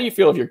 right? So how do you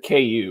feel if you're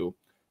KU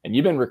and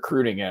you've been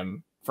recruiting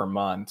him for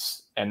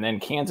months, and then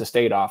Kansas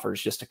State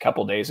offers just a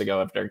couple days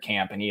ago after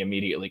camp and he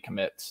immediately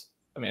commits?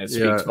 I mean, it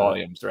speaks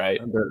volumes,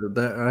 right?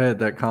 I had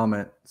that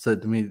comment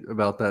said to me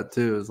about that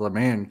too. It's like,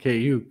 man,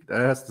 KU, that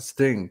has to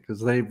sting,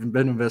 because they've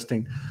been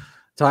investing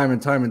time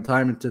and time and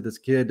time into this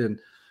kid, and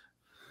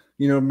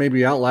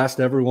maybe outlast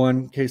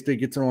everyone. K-State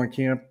gets him on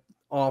camp,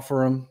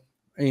 offer him,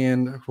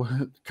 and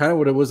kind of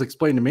what it was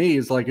explained to me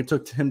is like it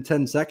took him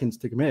 10 seconds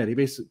to commit. He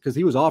basically, because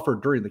he was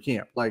offered during the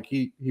camp, like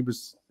he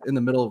was in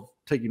the middle of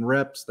taking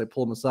reps. They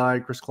pull him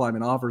aside. Chris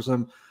Kleiman offers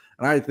him,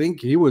 and I think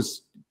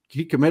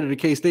he committed to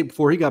K-State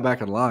before he got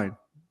back in line.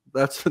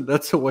 That's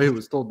the way it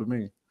was told to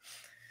me.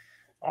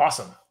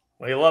 Awesome.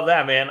 Well, you love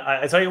that, man.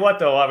 I tell you what,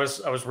 though, I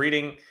was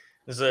reading.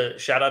 There's a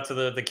shout out to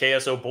the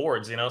KSO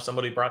boards.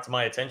 Somebody brought to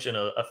my attention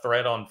a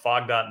thread on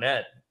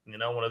fog.net.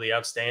 One of the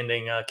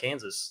outstanding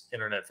Kansas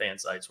internet fan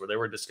sites, where they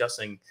were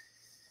discussing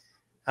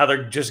how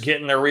they're just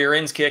getting their rear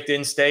ends kicked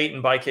in state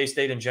and by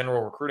K-State in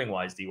general recruiting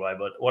wise, DY.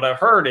 But what I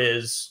heard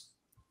is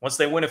once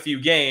they win a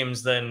few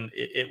games, then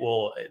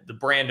the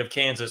brand of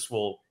Kansas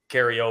will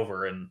carry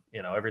over, and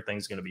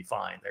everything's going to be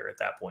fine there at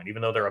that point,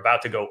 even though they're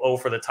about to go 0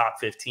 for the top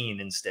 15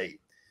 in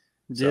state.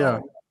 So, yeah.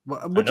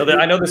 Well,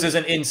 I know this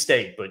isn't in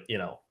state, but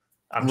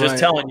I'm just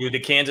telling you, the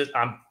Kansas,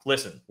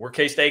 listen, we're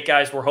K-State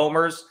guys, we're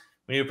homers.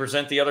 We need to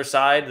present the other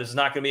side. This is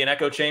not going to be an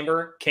echo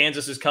chamber.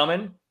 Kansas is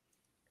coming,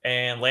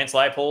 and Lance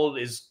Leipold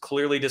is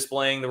clearly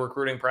displaying the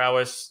recruiting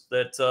prowess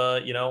that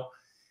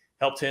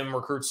helped him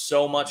recruit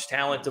so much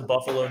talent to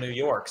Buffalo, New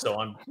York. So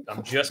I'm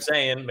just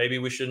saying, maybe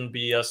we shouldn't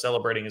be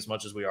celebrating as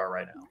much as we are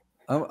right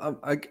now.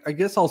 I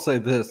guess I'll say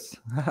this: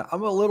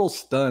 I'm a little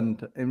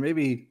stunned and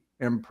maybe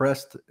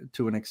impressed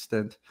to an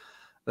extent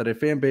that a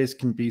fan base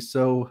can be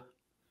so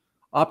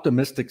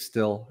optimistic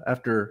still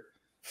after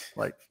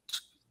like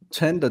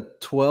 10 to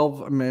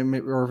 12,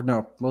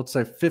 let's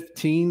say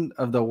 15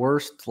 of the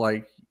worst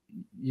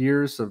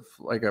years of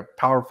like a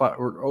Power 5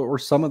 or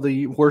some of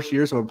the worst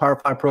years of a Power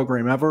 5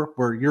 program ever,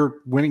 where you're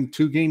winning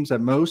 2 games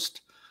at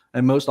most,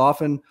 and most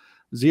often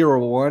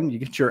 0-1. You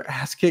get your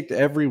ass kicked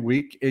every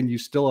week, and you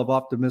still have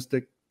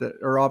optimistic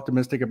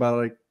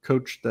about a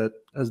coach that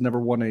has never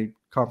won a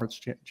conference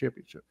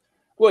championship.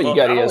 Well, you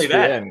got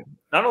ESPN.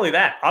 Not only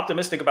that,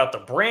 optimistic about the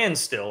brand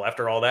still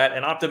after all that,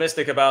 and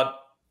optimistic about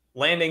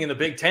landing in the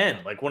Big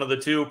Ten, like one of the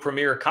 2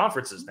 premier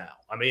conferences now.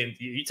 I mean,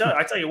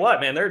 I tell you what,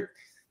 man,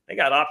 they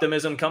got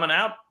optimism coming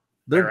out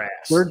their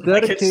ass. They're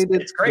dedicated.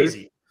 It's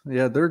crazy.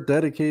 They're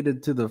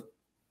dedicated to the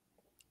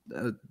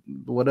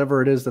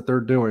whatever it is that they're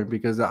doing,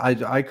 because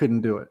I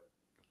couldn't do it.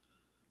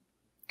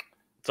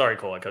 Sorry,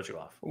 Cole, I cut you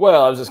off.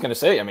 Well, I was just going to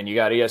say, I mean, you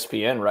got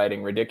ESPN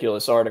writing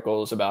ridiculous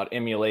articles about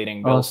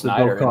emulating Bill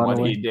Snyder and what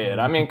he did.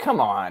 I mean, come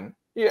on.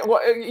 Yeah,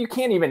 well, you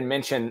can't even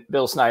mention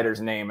Bill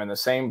Snyder's name in the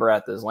same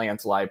breath as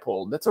Lance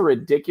Leipold. That's a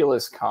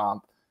ridiculous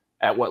comp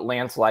at what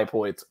Lance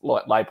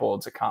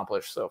Leipold's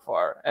accomplished so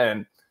far.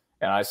 And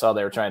I saw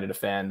they were trying to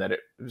defend that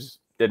it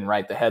didn't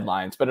write the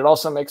headlines, but it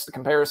also makes the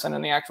comparison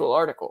in the actual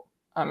article.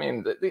 I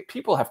mean, the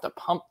people have to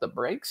pump the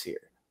brakes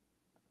here.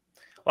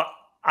 Well,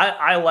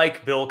 I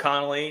like Bill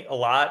Connolly a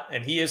lot,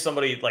 and he is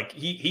somebody like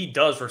he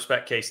does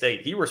respect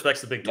K-State. He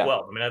respects the Big 12.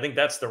 Yeah. I mean, I think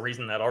that's the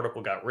reason that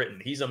article got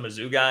written. He's a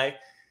Mizzou guy.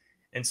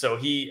 And so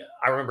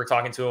I remember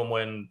talking to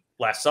him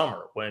last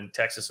summer when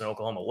Texas and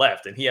Oklahoma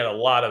left, and he had a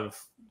lot of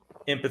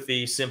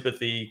empathy,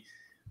 sympathy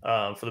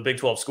for the Big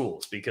 12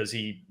 schools, because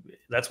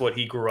that's what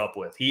he grew up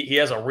with. He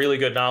has a really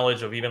good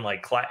knowledge of even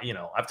I've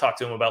talked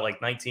to him about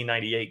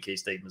 1998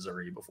 K-State,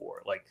 Missouri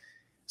before.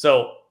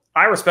 So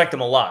I respect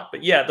him a lot.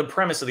 But yeah, the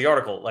premise of the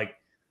article,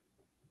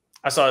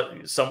 I saw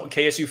some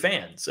KSU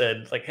fan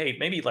said hey,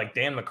 maybe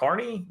Dan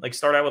McCarney,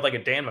 start out with a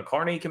Dan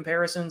McCarney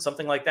comparison,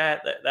 something like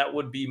that. That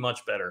would be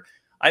much better.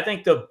 I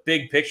think the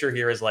big picture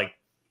here is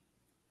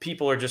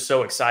people are just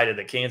so excited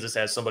that Kansas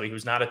has somebody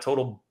who's not a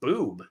total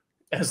boob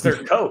as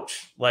their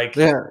coach. Like,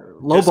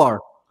 low bar.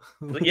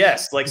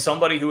 Yes, like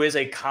somebody who is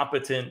a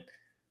competent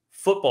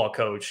football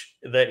coach,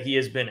 that he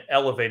has been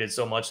elevated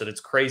so much that it's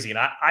crazy. And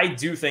I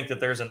do think that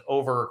there's an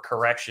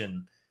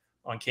overcorrection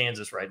on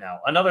Kansas right now.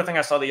 Another thing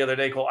I saw the other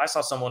day, Cole, I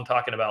saw someone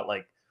talking about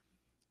like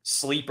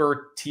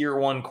sleeper tier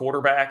 1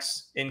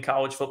 quarterbacks in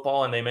college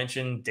football, and they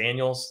mentioned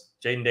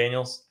Jaden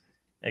Daniels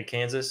at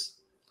Kansas.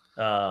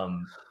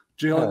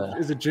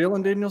 Is it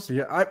Jalen Daniels?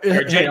 Yeah,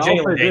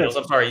 Jalen Daniels.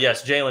 I'm sorry.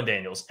 Yes, Jalen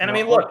Daniels. And I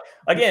mean, look,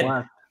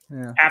 again,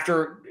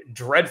 after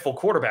dreadful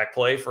quarterback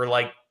play for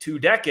like 2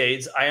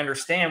 decades, I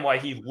understand why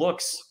he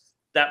looks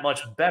that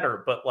much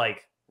better. But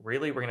like,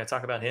 really, we're going to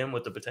talk about him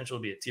with the potential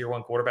to be a tier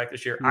 1 quarterback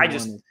this year?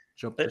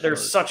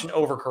 There's such an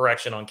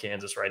overcorrection on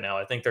Kansas right now.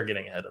 I think they're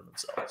getting ahead of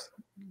themselves.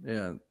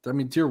 Yeah, I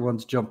mean, tier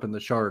 1's jumping the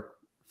shark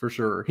for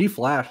sure. He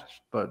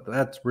flashed, but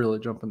that's really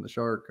jumping the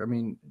shark. I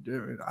mean,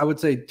 I would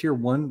say tier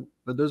 1,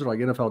 but those are like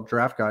NFL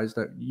draft guys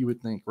that you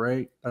would think,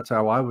 right? That's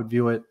how I would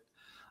view it.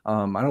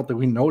 I don't think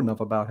we know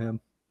enough about him.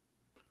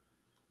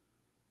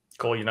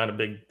 Cole, you're not a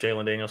big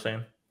Jalen Daniels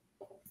fan?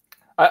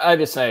 I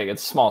just say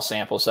it's small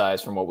sample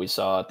size from what we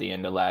saw at the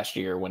end of last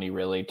year when he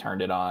really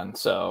turned it on.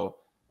 So,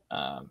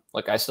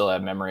 I still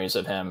have memories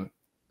of him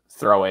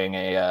throwing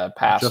a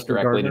pass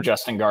directly to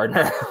Justin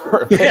Gardner for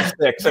a pick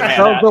six. That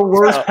was the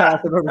worst pass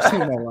I've ever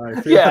seen in my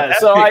life. Yeah,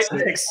 so I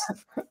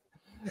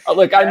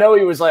know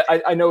he was like,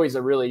 I know he's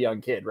a really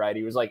young kid, right?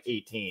 He was like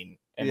 18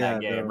 in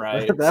that game,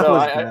 right? That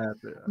was bad.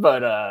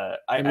 But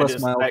Miles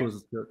was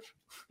his coach.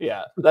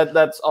 Yeah,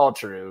 that's all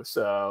true.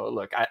 So,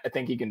 look, I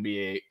think he can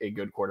be a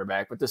good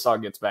quarterback. But this all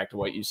gets back to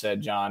what you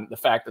said, John. The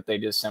fact that they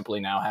just simply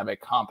now have a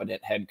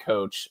competent head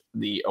coach,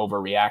 the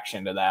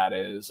overreaction to that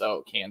is,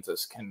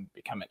 Kansas can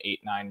become an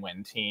 8-9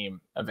 win team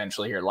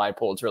eventually here.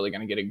 Leipold's really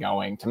going to get it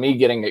going. To me,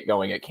 getting it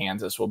going at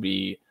Kansas will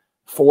be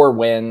 4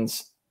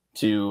 wins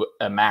to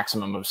a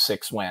maximum of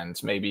 6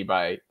 wins, maybe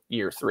by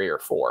year 3 or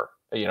 4.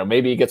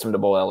 Maybe he gets them to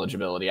bowl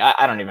eligibility.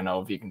 I don't even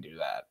know if he can do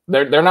that.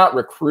 They're not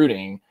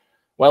recruiting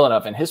well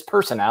enough, and his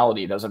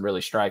personality doesn't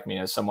really strike me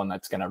as someone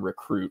that's going to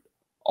recruit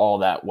all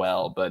that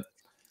well. But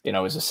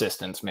his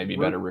assistants may be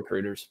better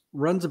recruiters.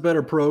 Runs a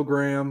better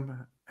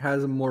program,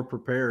 has him more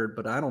prepared.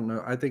 But I don't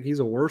know. I think he's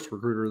a worse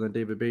recruiter than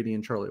David Beatty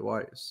and Charlie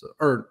Weiss,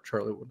 not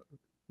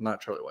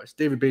Charlie Weiss.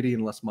 David Beatty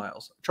and Les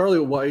Miles. Charlie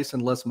Weiss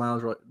and Les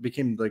Miles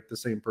became like the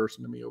same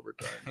person to me over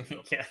time.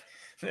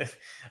 Yeah,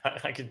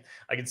 I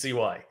can see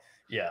why.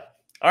 Yeah.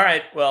 All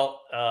right.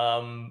 Well,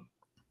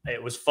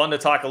 it was fun to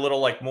talk a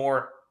little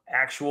more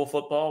actual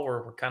football.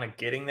 We're kind of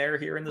getting there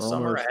here in the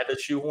summer. I had to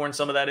shoehorn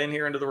some of that in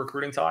here into the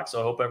recruiting talk,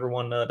 so I hope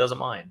everyone doesn't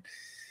mind.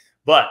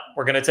 But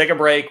we're going to take a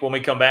break. When we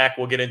come back,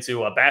 we'll get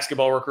into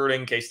basketball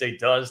recruiting. K-State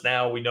does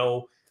now. We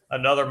know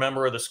another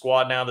member of the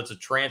squad now that's a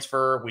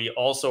transfer. We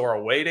also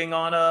are waiting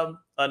on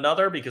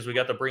another because we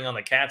got to bring on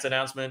the Cats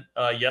announcement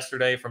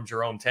yesterday from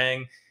Jerome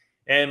Tang.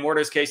 And where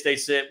does K-State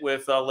sit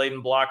with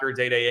Layden Blocker,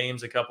 Day-Day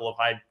Ames, a couple of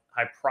high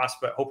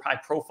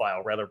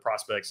profile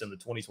prospects in the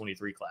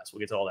 2023 class.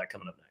 We'll get to all that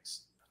coming up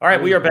next. All right,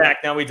 we are back.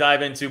 Now we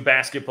dive into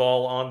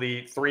basketball on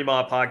the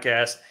 3-Mob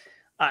podcast.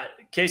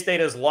 K-State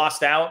has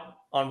lost out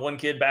on one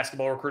kid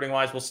basketball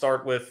recruiting-wise. We'll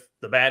start with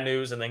the bad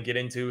news and then get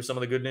into some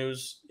of the good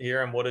news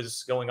here and what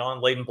is going on.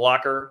 Layden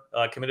Blocker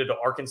committed to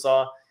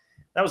Arkansas.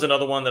 That was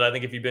another one that I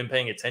think if you've been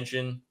paying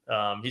attention,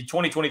 he's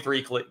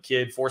 2023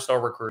 kid,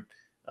 4-star recruit,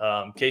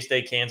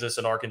 K-State, Kansas,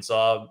 and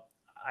Arkansas.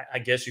 I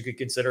guess you could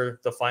consider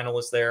the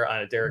finalists there.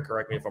 Derek,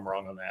 correct me if I'm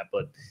wrong on that,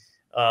 but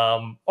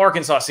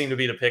Arkansas seemed to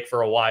be the pick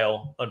for a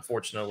while,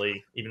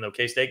 unfortunately, even though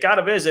K-State got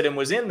a visit and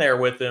was in there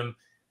with them.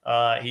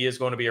 He is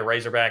going to be a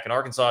Razorback, and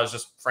Arkansas is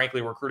just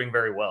frankly recruiting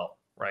very well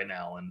right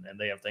now, and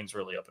they have things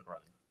really up and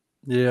running.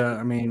 Yeah,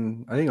 I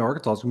mean, I think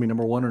Arkansas is going to be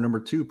number 1 or number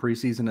 2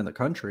 preseason in the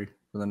country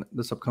for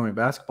this upcoming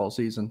basketball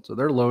season. So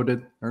they're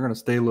loaded. They're going to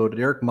stay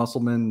loaded. Eric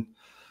Musselman,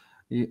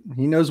 he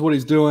knows what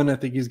he's doing. I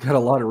think he's got a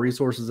lot of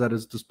resources at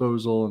his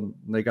disposal, and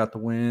they got the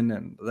win.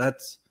 And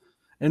that's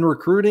in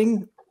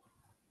recruiting.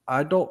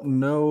 I don't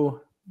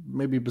know,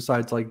 maybe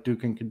besides like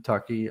Duke and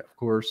Kentucky, of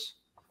course,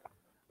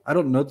 I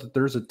don't know that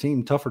there's a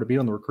team tougher to be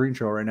on the recruiting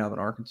trail right now than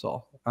Arkansas.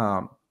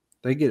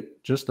 They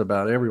get just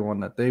about everyone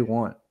that they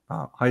want.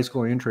 High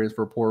school and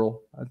transfer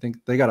portal. I think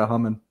they got a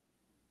humming.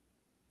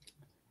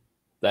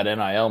 That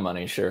NIL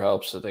money sure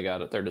helps that they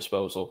got at their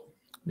disposal.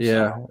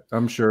 Yeah, so.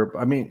 I'm sure.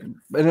 I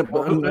mean,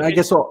 I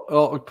guess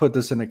I'll put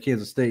this in a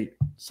Kansas State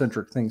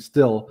centric thing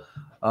still.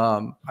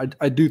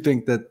 I do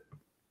think that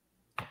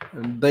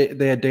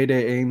they had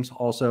Day-Day Ames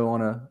also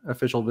on an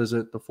official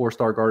visit, the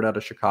 4-star guard out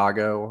of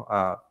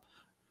Chicago.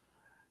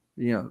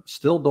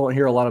 Still don't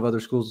hear a lot of other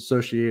schools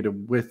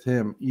associated with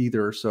him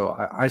either. So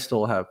I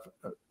still have,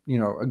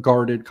 a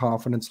guarded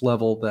confidence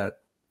level that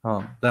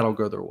that'll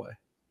go their way.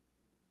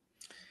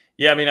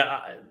 Yeah, I mean,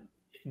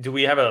 do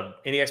we have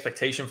any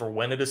expectation for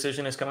when a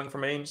decision is coming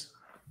from Ames?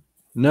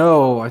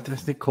 No, I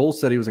think Cole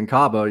said he was in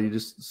Cabo. You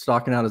just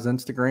stalking out his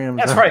Instagram.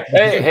 That's right.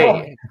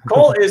 Hey.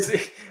 Cole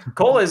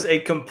is a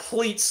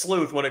complete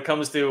sleuth when it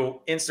comes to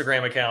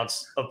Instagram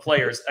accounts of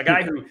players. A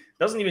guy who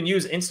doesn't even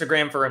use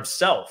Instagram for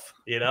himself.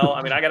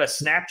 I mean, I got to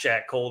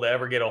Snapchat Cole to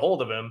ever get a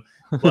hold of him,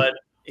 but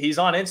he's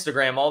on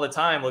Instagram all the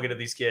time looking at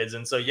these kids.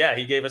 And so, yeah,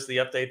 he gave us the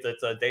update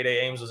that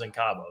Day-Day Ames was in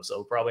Cabo.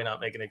 So probably not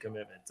making a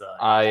commitment.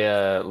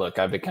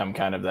 I've become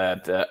kind of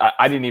that.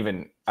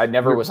 I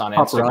never was on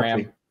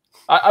Instagram. Paparazzi.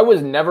 I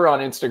was never on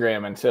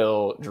Instagram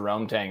until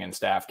Jerome Tang and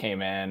staff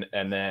came in.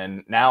 And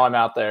then now I'm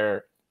out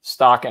there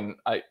stalking.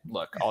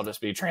 I'll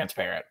just be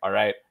transparent. All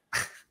right.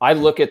 I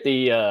look at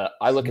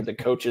the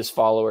coaches'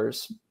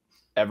 followers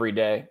every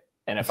day.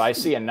 And if I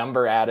see a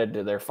number added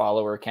to their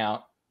follower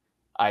count,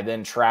 I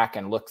then track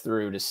and look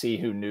through to see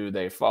who knew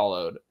they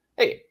followed.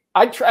 Hey,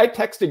 I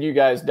texted you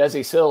guys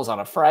Desi Sills on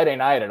a Friday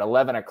night at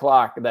 11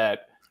 o'clock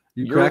that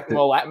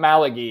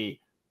Malagi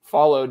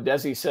followed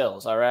Desi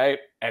Sills. All right.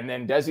 And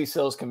then Desi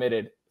Sills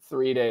committed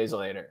 3 days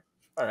later.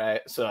 All right.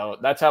 So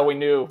that's how we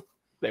knew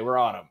they were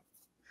on him.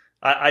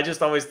 I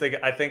just always think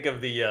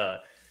of the,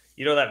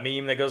 that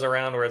meme that goes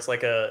around where it's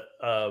like a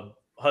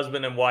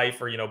husband and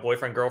wife or,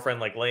 boyfriend, girlfriend,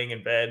 like laying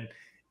in bed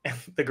and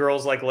the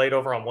girl's like laid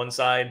over on one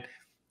side.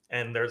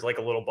 And there's like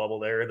a little bubble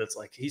there that's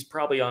like, he's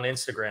probably on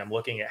Instagram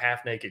looking at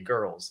half naked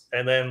girls.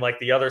 And then like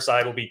the other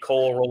side will be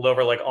Cole rolled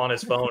over like on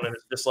his phone. And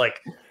it's just like,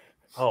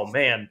 oh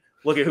man,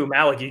 look at who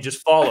Malagi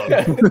just followed.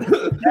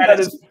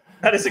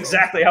 That is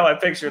exactly how I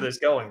picture this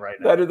going right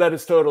now. That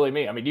is totally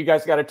me. I mean, you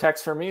guys got a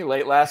text from me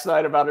late last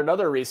night about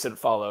another recent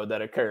follow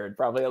that occurred,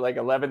 probably at like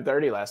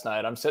 11:30 last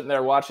night. I'm sitting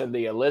there watching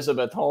the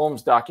Elizabeth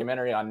Holmes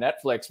documentary on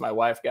Netflix. My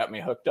wife got me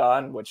hooked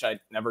on, which I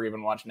never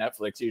even watch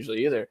Netflix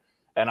usually either.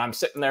 And I'm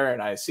sitting there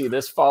and I see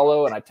this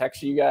follow and I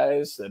text you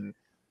guys and,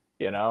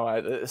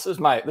 this is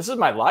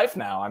my life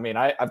now. I mean,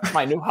 it's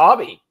my new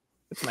hobby.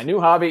 It's my new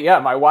hobby. Yeah.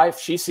 My wife,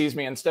 she sees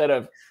me instead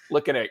of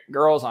looking at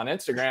girls on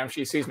Instagram,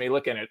 she sees me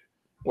looking at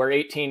where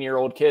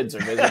 18-year-old kids are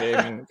visiting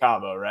in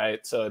Cabo, right?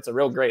 So it's a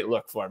real great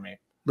look for me.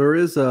 There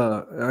is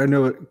I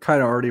know it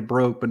kind of already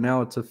broke, but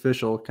now it's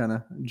official. Kind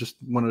of just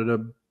wanted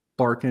to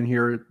bark in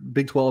here.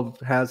 Big 12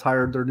 has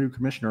hired their new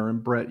commissioner in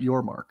Brett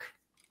Yormark.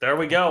 There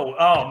we go.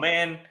 Oh,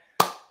 man.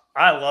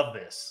 I love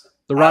this.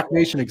 The Rock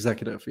Nation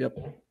executive. Yep.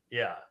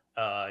 Yeah.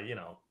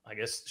 I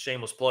guess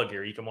shameless plug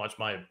here. You can watch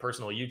my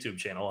personal YouTube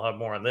channel. I'll have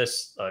more on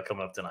this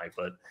coming up tonight.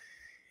 But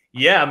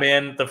yeah,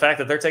 man, the fact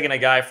that they're taking a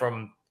guy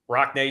from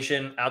Rock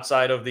Nation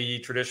outside of the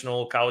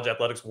traditional college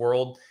athletics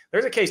world,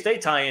 there's a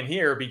K-State tie-in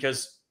here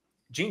because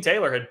Gene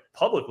Taylor had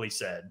publicly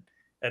said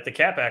at the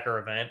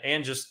Catbacker event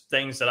and just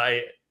things that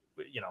I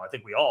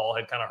think we all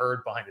had kind of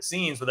heard behind the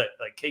scenes with that,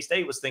 like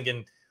K-State was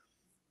thinking,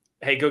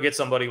 hey, go get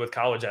somebody with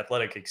college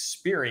athletic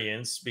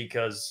experience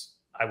because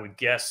I would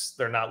guess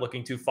they're not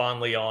looking too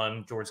fondly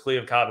on George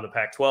Kliavkoff of the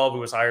Pac-12, who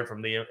was hired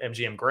from the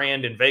MGM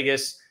Grand in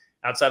Vegas.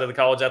 Outside of the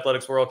college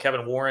athletics world,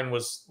 Kevin Warren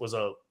was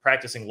a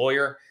practicing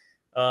lawyer,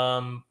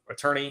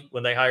 attorney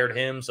when they hired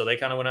him. So they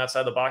kind of went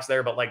outside the box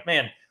there. But like,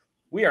 man,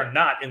 we are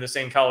not in the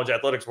same college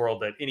athletics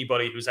world that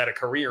anybody who's had a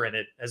career in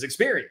it has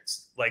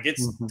experienced. Like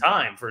it's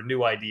time for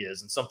new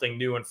ideas and something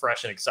new and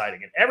fresh and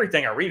exciting. And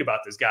everything I read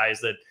about this guy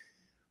is that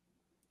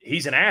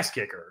he's an ass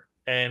kicker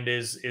and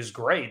is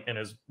great and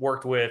has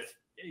worked with,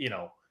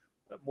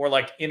 more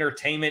like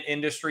entertainment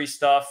industry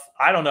stuff.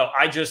 I don't know.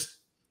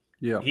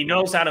 He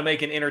knows how to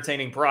make an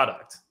entertaining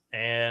product.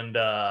 And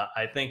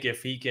I think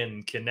if he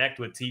can connect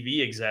with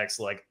TV execs,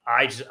 like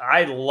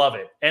I love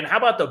it. And how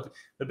about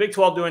the Big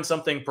 12 doing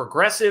something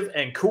progressive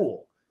and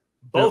cool?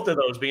 Both of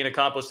those being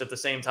accomplished at the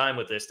same time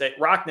with this.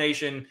 Rock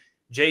Nation,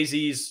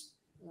 Jay-Z's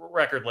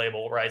record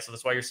label, right? So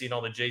that's why you're seeing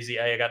all the Jay-Z,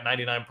 hey, I got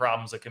 99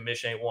 problems, a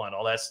commission ain't one,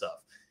 all that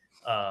stuff.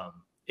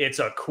 It's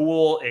a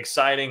cool,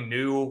 exciting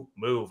new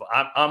move.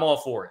 I'm all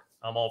for it.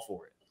 I'm all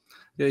for it.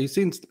 Yeah, he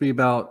seems to be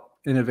about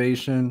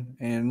innovation.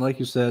 And like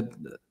you said,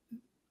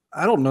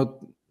 I don't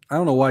know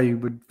why you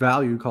would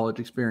value college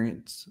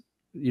experience,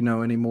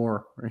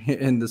 anymore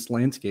in this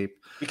landscape.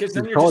 Because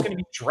then you're just going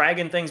to be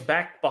dragging things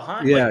back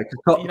behind. Yeah,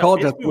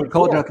 college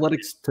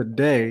athletics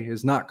today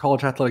is not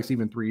college athletics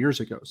even 3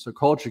 years ago. So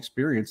college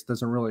experience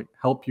doesn't really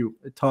help you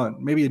a ton.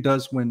 Maybe it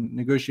does when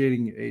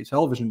negotiating a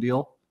television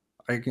deal.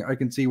 I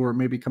can see where it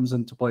maybe comes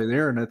into play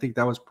there. And I think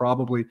that was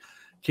probably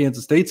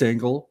Kansas State's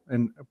angle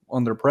and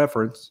on their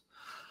preference.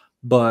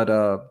 But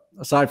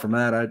aside from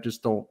that, I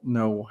just don't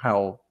know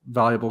how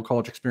valuable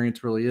college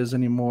experience really is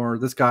anymore.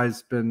 This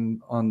guy's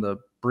been on the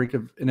brink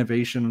of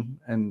innovation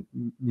and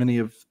many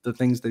of the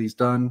things that he's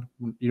done,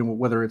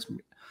 whether it's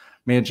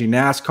managing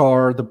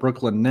NASCAR, the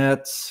Brooklyn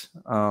Nets,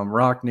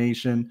 Rock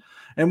Nation.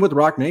 And with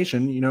Rock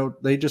Nation,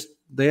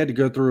 they had to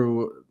go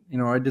through,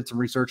 I did some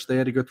research. They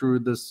had to go through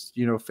this,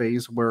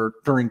 phase where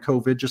during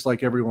COVID, just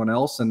like everyone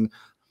else, and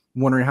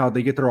wondering how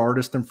they get their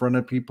artists in front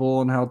of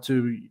people and how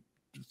to,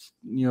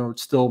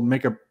 still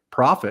make a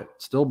profit,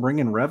 still bring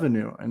in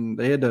revenue. And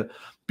they had to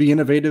be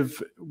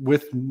innovative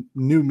with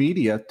new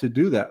media to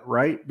do that,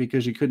 right?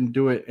 Because you couldn't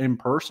do it in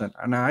person.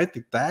 And I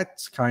think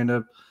that's kind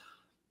of,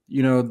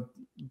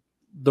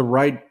 the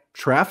right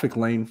traffic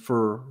lane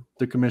for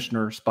the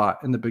commissioner spot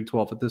in the Big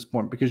 12 at this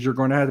point, because you're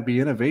going to have to be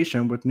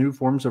innovation with new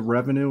forms of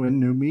revenue and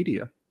new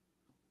media.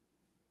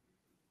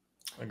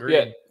 Agreed.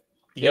 Yeah.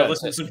 You gotta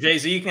listen to some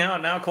Jay-Z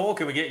now, Cole.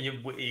 Can we get you?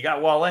 You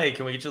got Wale.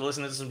 Can we get you to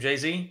listen to some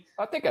Jay-Z?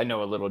 I think I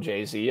know a little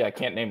Jay-Z. I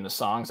can't name the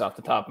songs off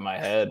the top of my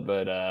head,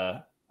 but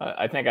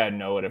I think I'd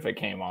know it if it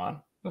came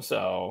on.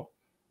 So,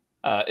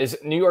 is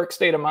it New York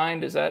State of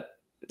Mind? Is it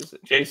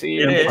Jay-Z?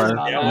 It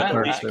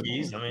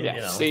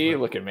is. See,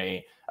 look at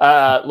me.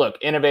 Look,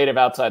 innovative,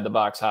 outside the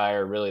box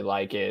hire. Really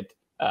like it.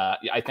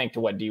 I think to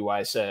what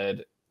DY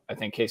said, I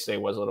think K-State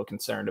was a little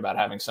concerned about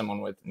having someone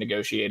with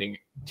negotiating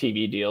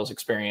TV deals,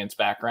 experience,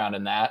 background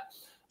in that.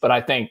 But I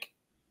think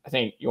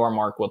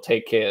Yormark will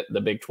take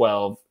the Big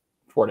 12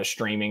 toward a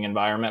streaming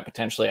environment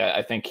potentially.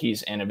 I think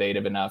he's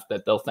innovative enough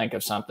that they'll think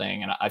of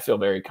something, and I feel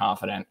very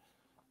confident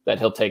that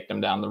he'll take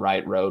them down the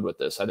right road with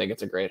this. I think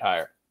it's a great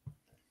hire.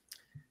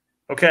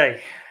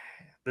 Okay,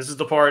 this is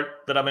the part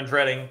that I've been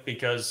dreading,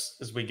 because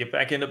as we get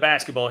back into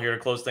basketball here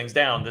to close things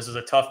down, this is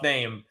a tough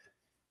name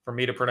for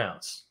me to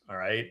pronounce. All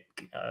right.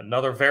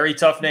 Another very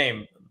tough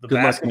name. The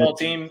basketball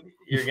team,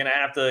 you're going to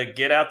have to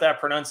get out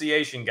that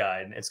pronunciation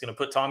guide. It's going to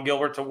put Tom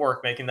Gilbert to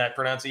work making that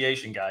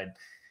pronunciation guide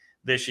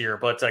this year.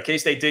 But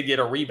K-State did get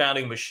a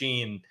rebounding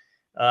machine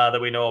that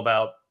we know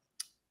about.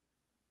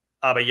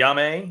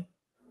 Abayame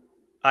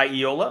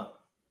Aiola.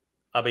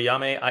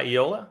 Abayami.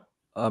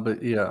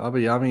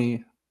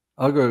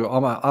 I'll go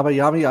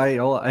Abayami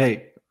Aiola.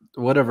 Hey,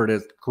 whatever it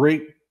is.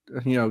 Great,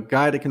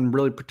 guy that can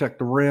really protect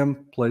the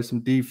rim, play some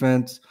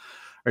defense,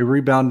 a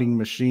rebounding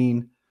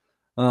machine.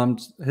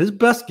 His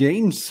best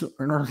games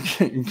are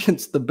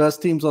against the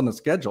best teams on the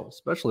schedule,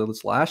 especially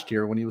this last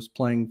year when he was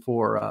playing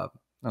for,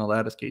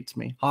 that escapes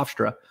me,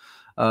 Hofstra.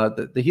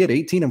 He had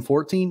 18 and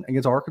 14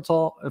 against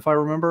Arkansas, if I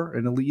remember,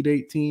 an Elite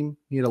Eight team.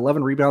 He had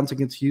 11 rebounds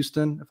against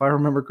Houston, if I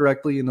remember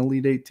correctly, an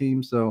Elite Eight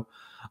team. So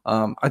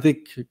I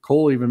think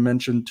Cole even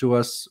mentioned to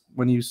us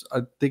when he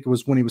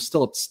was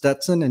still at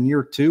Stetson in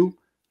year 2,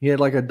 he had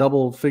like a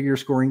double-figure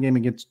scoring game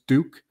against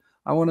Duke,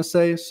 I want to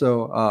say.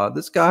 So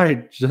this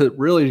guy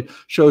really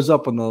shows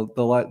up when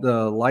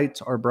the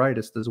lights are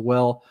brightest as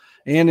well,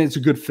 and it's a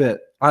good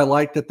fit. I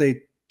like that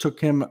they took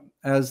him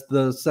as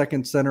the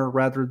second center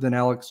rather than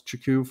Alex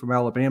Chukwu from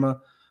Alabama,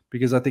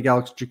 because I think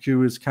Alex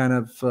Chukwu is kind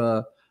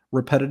of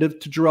repetitive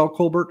to Jerome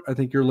Colbert. I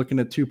think you're looking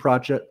at two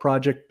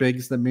project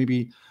bigs that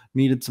maybe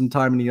needed some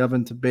time in the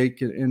oven to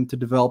bake and to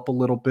develop a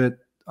little bit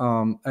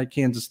at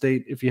Kansas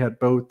State. If you had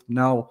both,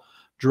 now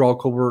Jerome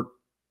Colbert,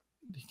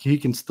 he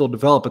can still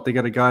develop, but they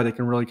got a guy that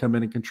can really come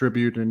in and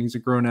contribute, and he's a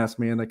grown-ass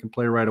man that can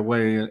play right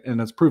away and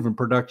has proven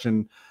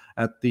production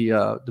at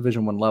the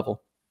Division I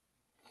level.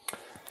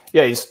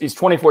 Yeah, he's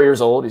 24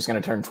 years old. He's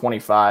going to turn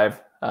 25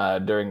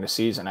 during the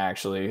season,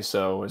 actually.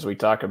 So as we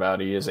talk about,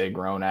 he is a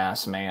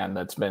grown-ass man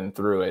that's been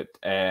through it,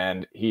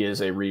 and he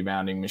is a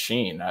rebounding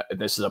machine.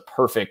 This is a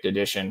perfect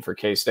addition for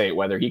K-State,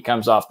 whether he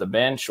comes off the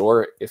bench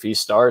or if he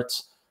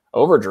starts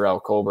over Jerome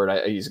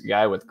Colbert. He's a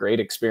guy with great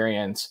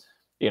experience.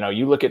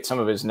 You look at some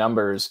of his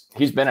numbers,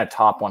 he's been a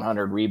top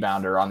 100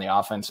 rebounder on the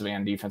offensive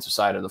and defensive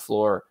side of the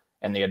floor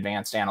and the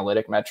advanced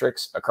analytic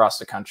metrics across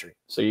the country.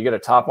 So you get a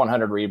top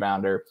 100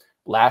 rebounder.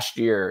 Last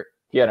year,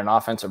 he had an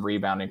offensive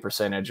rebounding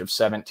percentage of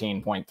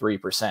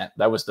 17.3%.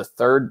 That was the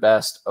third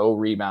best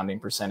rebounding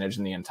percentage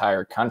in the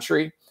entire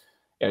country.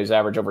 He's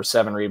averaged over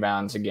 7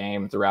 rebounds a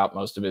game throughout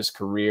most of his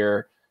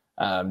career.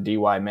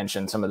 DY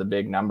mentioned some of the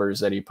big numbers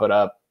that he put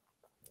up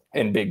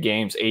in big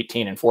games,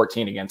 18 and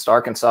 14 against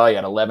Arkansas. He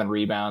had 11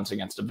 rebounds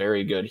against a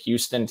very good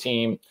Houston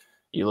team.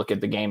 You look at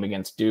the game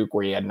against Duke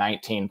where he had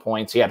 19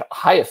 points. He had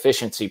high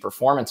efficiency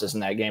performances in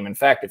that game. In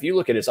fact, if you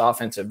look at his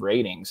offensive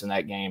ratings in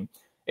that game,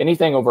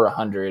 anything over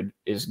 100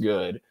 is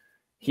good.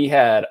 He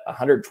had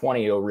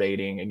 120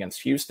 rating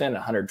against Houston,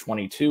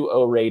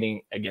 122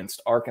 rating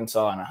against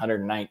Arkansas, and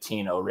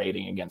 119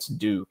 rating against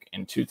Duke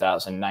in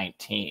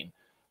 2019.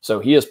 So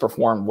he has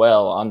performed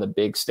well on the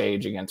big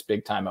stage against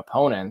big-time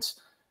opponents.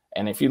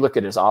 And if you look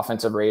at his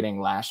offensive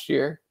rating last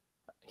year,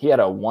 he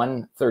had a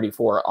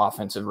 134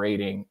 offensive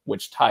rating,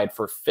 which tied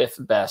for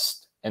 5th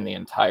best in the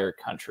entire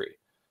country.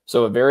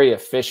 So a very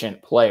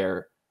efficient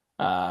player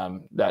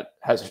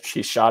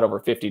he's shot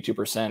over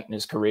 52% in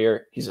his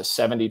career. He's a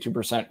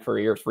 72%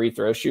 career free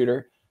throw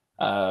shooter.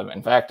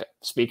 In fact,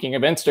 speaking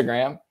of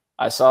Instagram,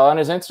 I saw on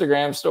his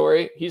Instagram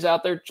story, he's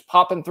out there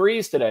popping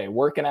threes today,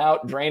 working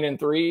out, draining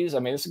threes. I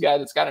mean, this is a guy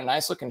that's got a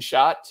nice looking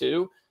shot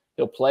too.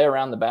 He'll play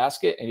around the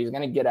basket, and he's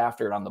going to get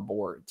after it on the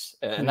boards.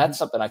 And that's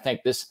something I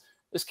think this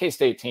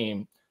K-State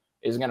team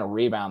is going to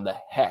rebound the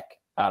heck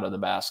out of the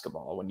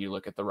basketball when you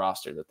look at the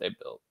roster that they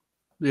built.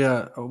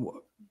 Yeah.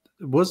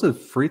 Was the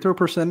free throw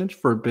percentage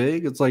for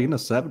big? It's like in the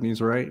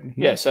 70s, right?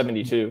 Yeah,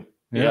 72.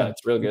 Yeah,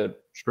 it's real good.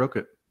 Stroke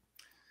it.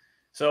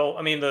 So,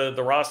 I mean, the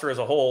roster as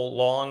a whole,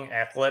 long,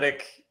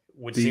 athletic,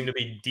 would seem to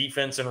be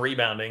defense and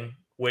rebounding,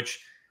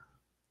 which –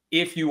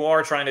 if you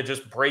are trying to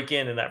just break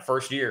in that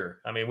first year,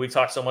 I mean, we've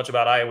talked so much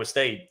about Iowa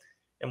State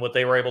and what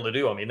they were able to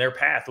do. I mean, their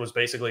path was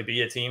basically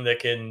be a team that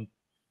can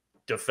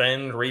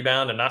defend,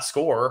 rebound, and not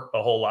score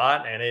a whole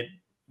lot. And it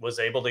was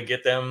able to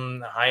get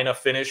them high enough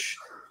finish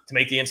to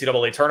make the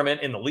NCAA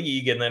tournament in the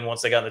league. And then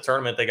once they got in the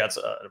tournament, they got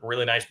a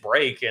really nice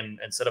break and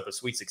set up a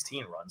Sweet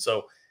 16 run.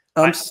 So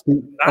not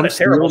a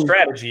terrible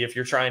strategy if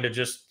you're trying to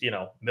just,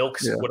 milk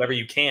whatever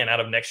you can out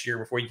of next year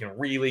before you can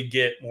really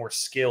get more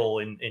skill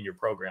in your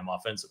program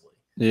offensively.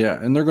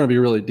 Yeah, and they're going to be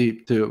really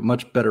deep too.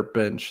 Much better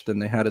bench than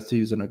they had a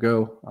season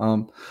ago.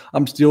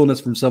 I'm stealing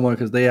this from someone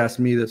because they asked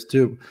me this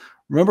too.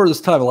 Remember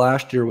this time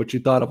last year, what you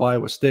thought of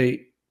Iowa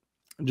State?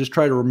 Just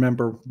try to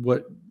remember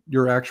what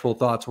your actual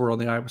thoughts were on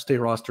the Iowa State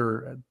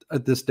roster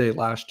at this day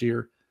last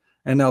year.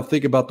 And now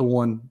think about the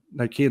one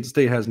that Kansas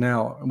State has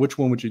now. Which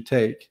one would you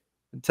take?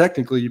 And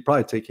technically, you'd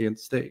probably take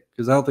Kansas State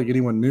because I don't think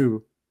anyone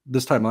knew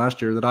this time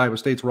last year that Iowa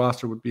State's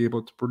roster would be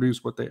able to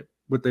produce what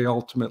they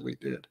ultimately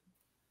did.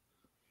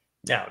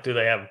 Now, do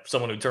they have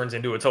someone who turns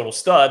into a total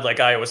stud like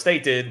Iowa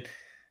State did?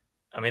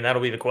 I mean,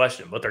 that'll be the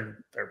question. But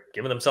they're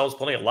giving themselves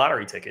plenty of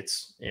lottery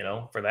tickets,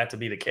 for that to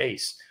be the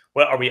case.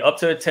 Well, are we up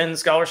to 10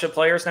 scholarship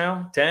players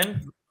now?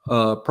 10?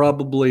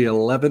 Probably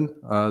 11.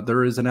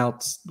 There is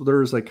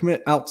a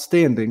commit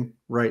outstanding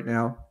right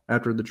now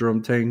after the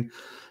Jerome Tang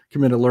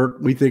commit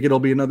alert. We think it'll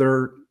be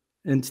another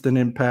instant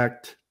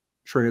impact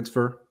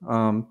transfer.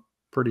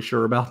 Pretty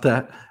sure about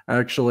that.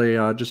 Actually,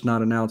 just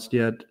not announced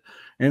yet.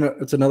 And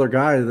it's another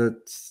guy that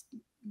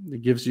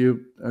gives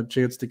you a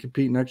chance to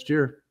compete next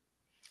year.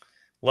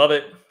 Love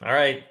it. All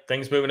right.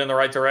 Things moving in the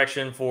right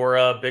direction for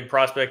a big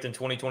prospect in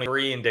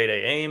 2023 in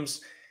Day-Day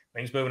Ames.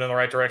 Things moving in the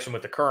right direction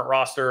with the current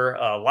roster.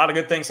 A lot of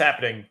good things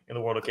happening in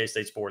the world of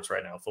K-State sports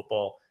right now,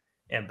 football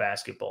and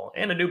basketball,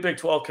 and a new Big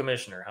 12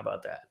 commissioner. How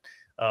about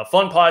that?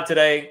 Fun pod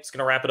today. It's going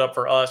to wrap it up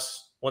for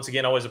us. Once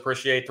again, always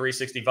appreciate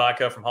 360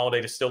 Vodka from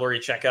Holiday Distillery.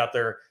 Check out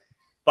their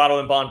bottle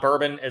and bond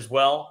bourbon as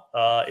well.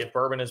 If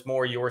bourbon is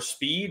more your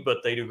speed, but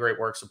they do great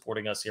work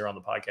supporting us here on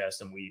the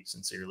podcast, and we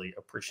sincerely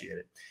appreciate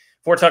it.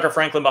 For Tucker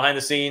Franklin behind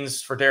the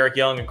scenes, for Derek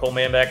Young and Cole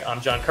Manbeck, I'm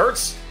John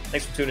Kurtz.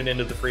 Thanks for tuning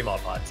into the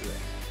Fremont Pod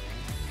today.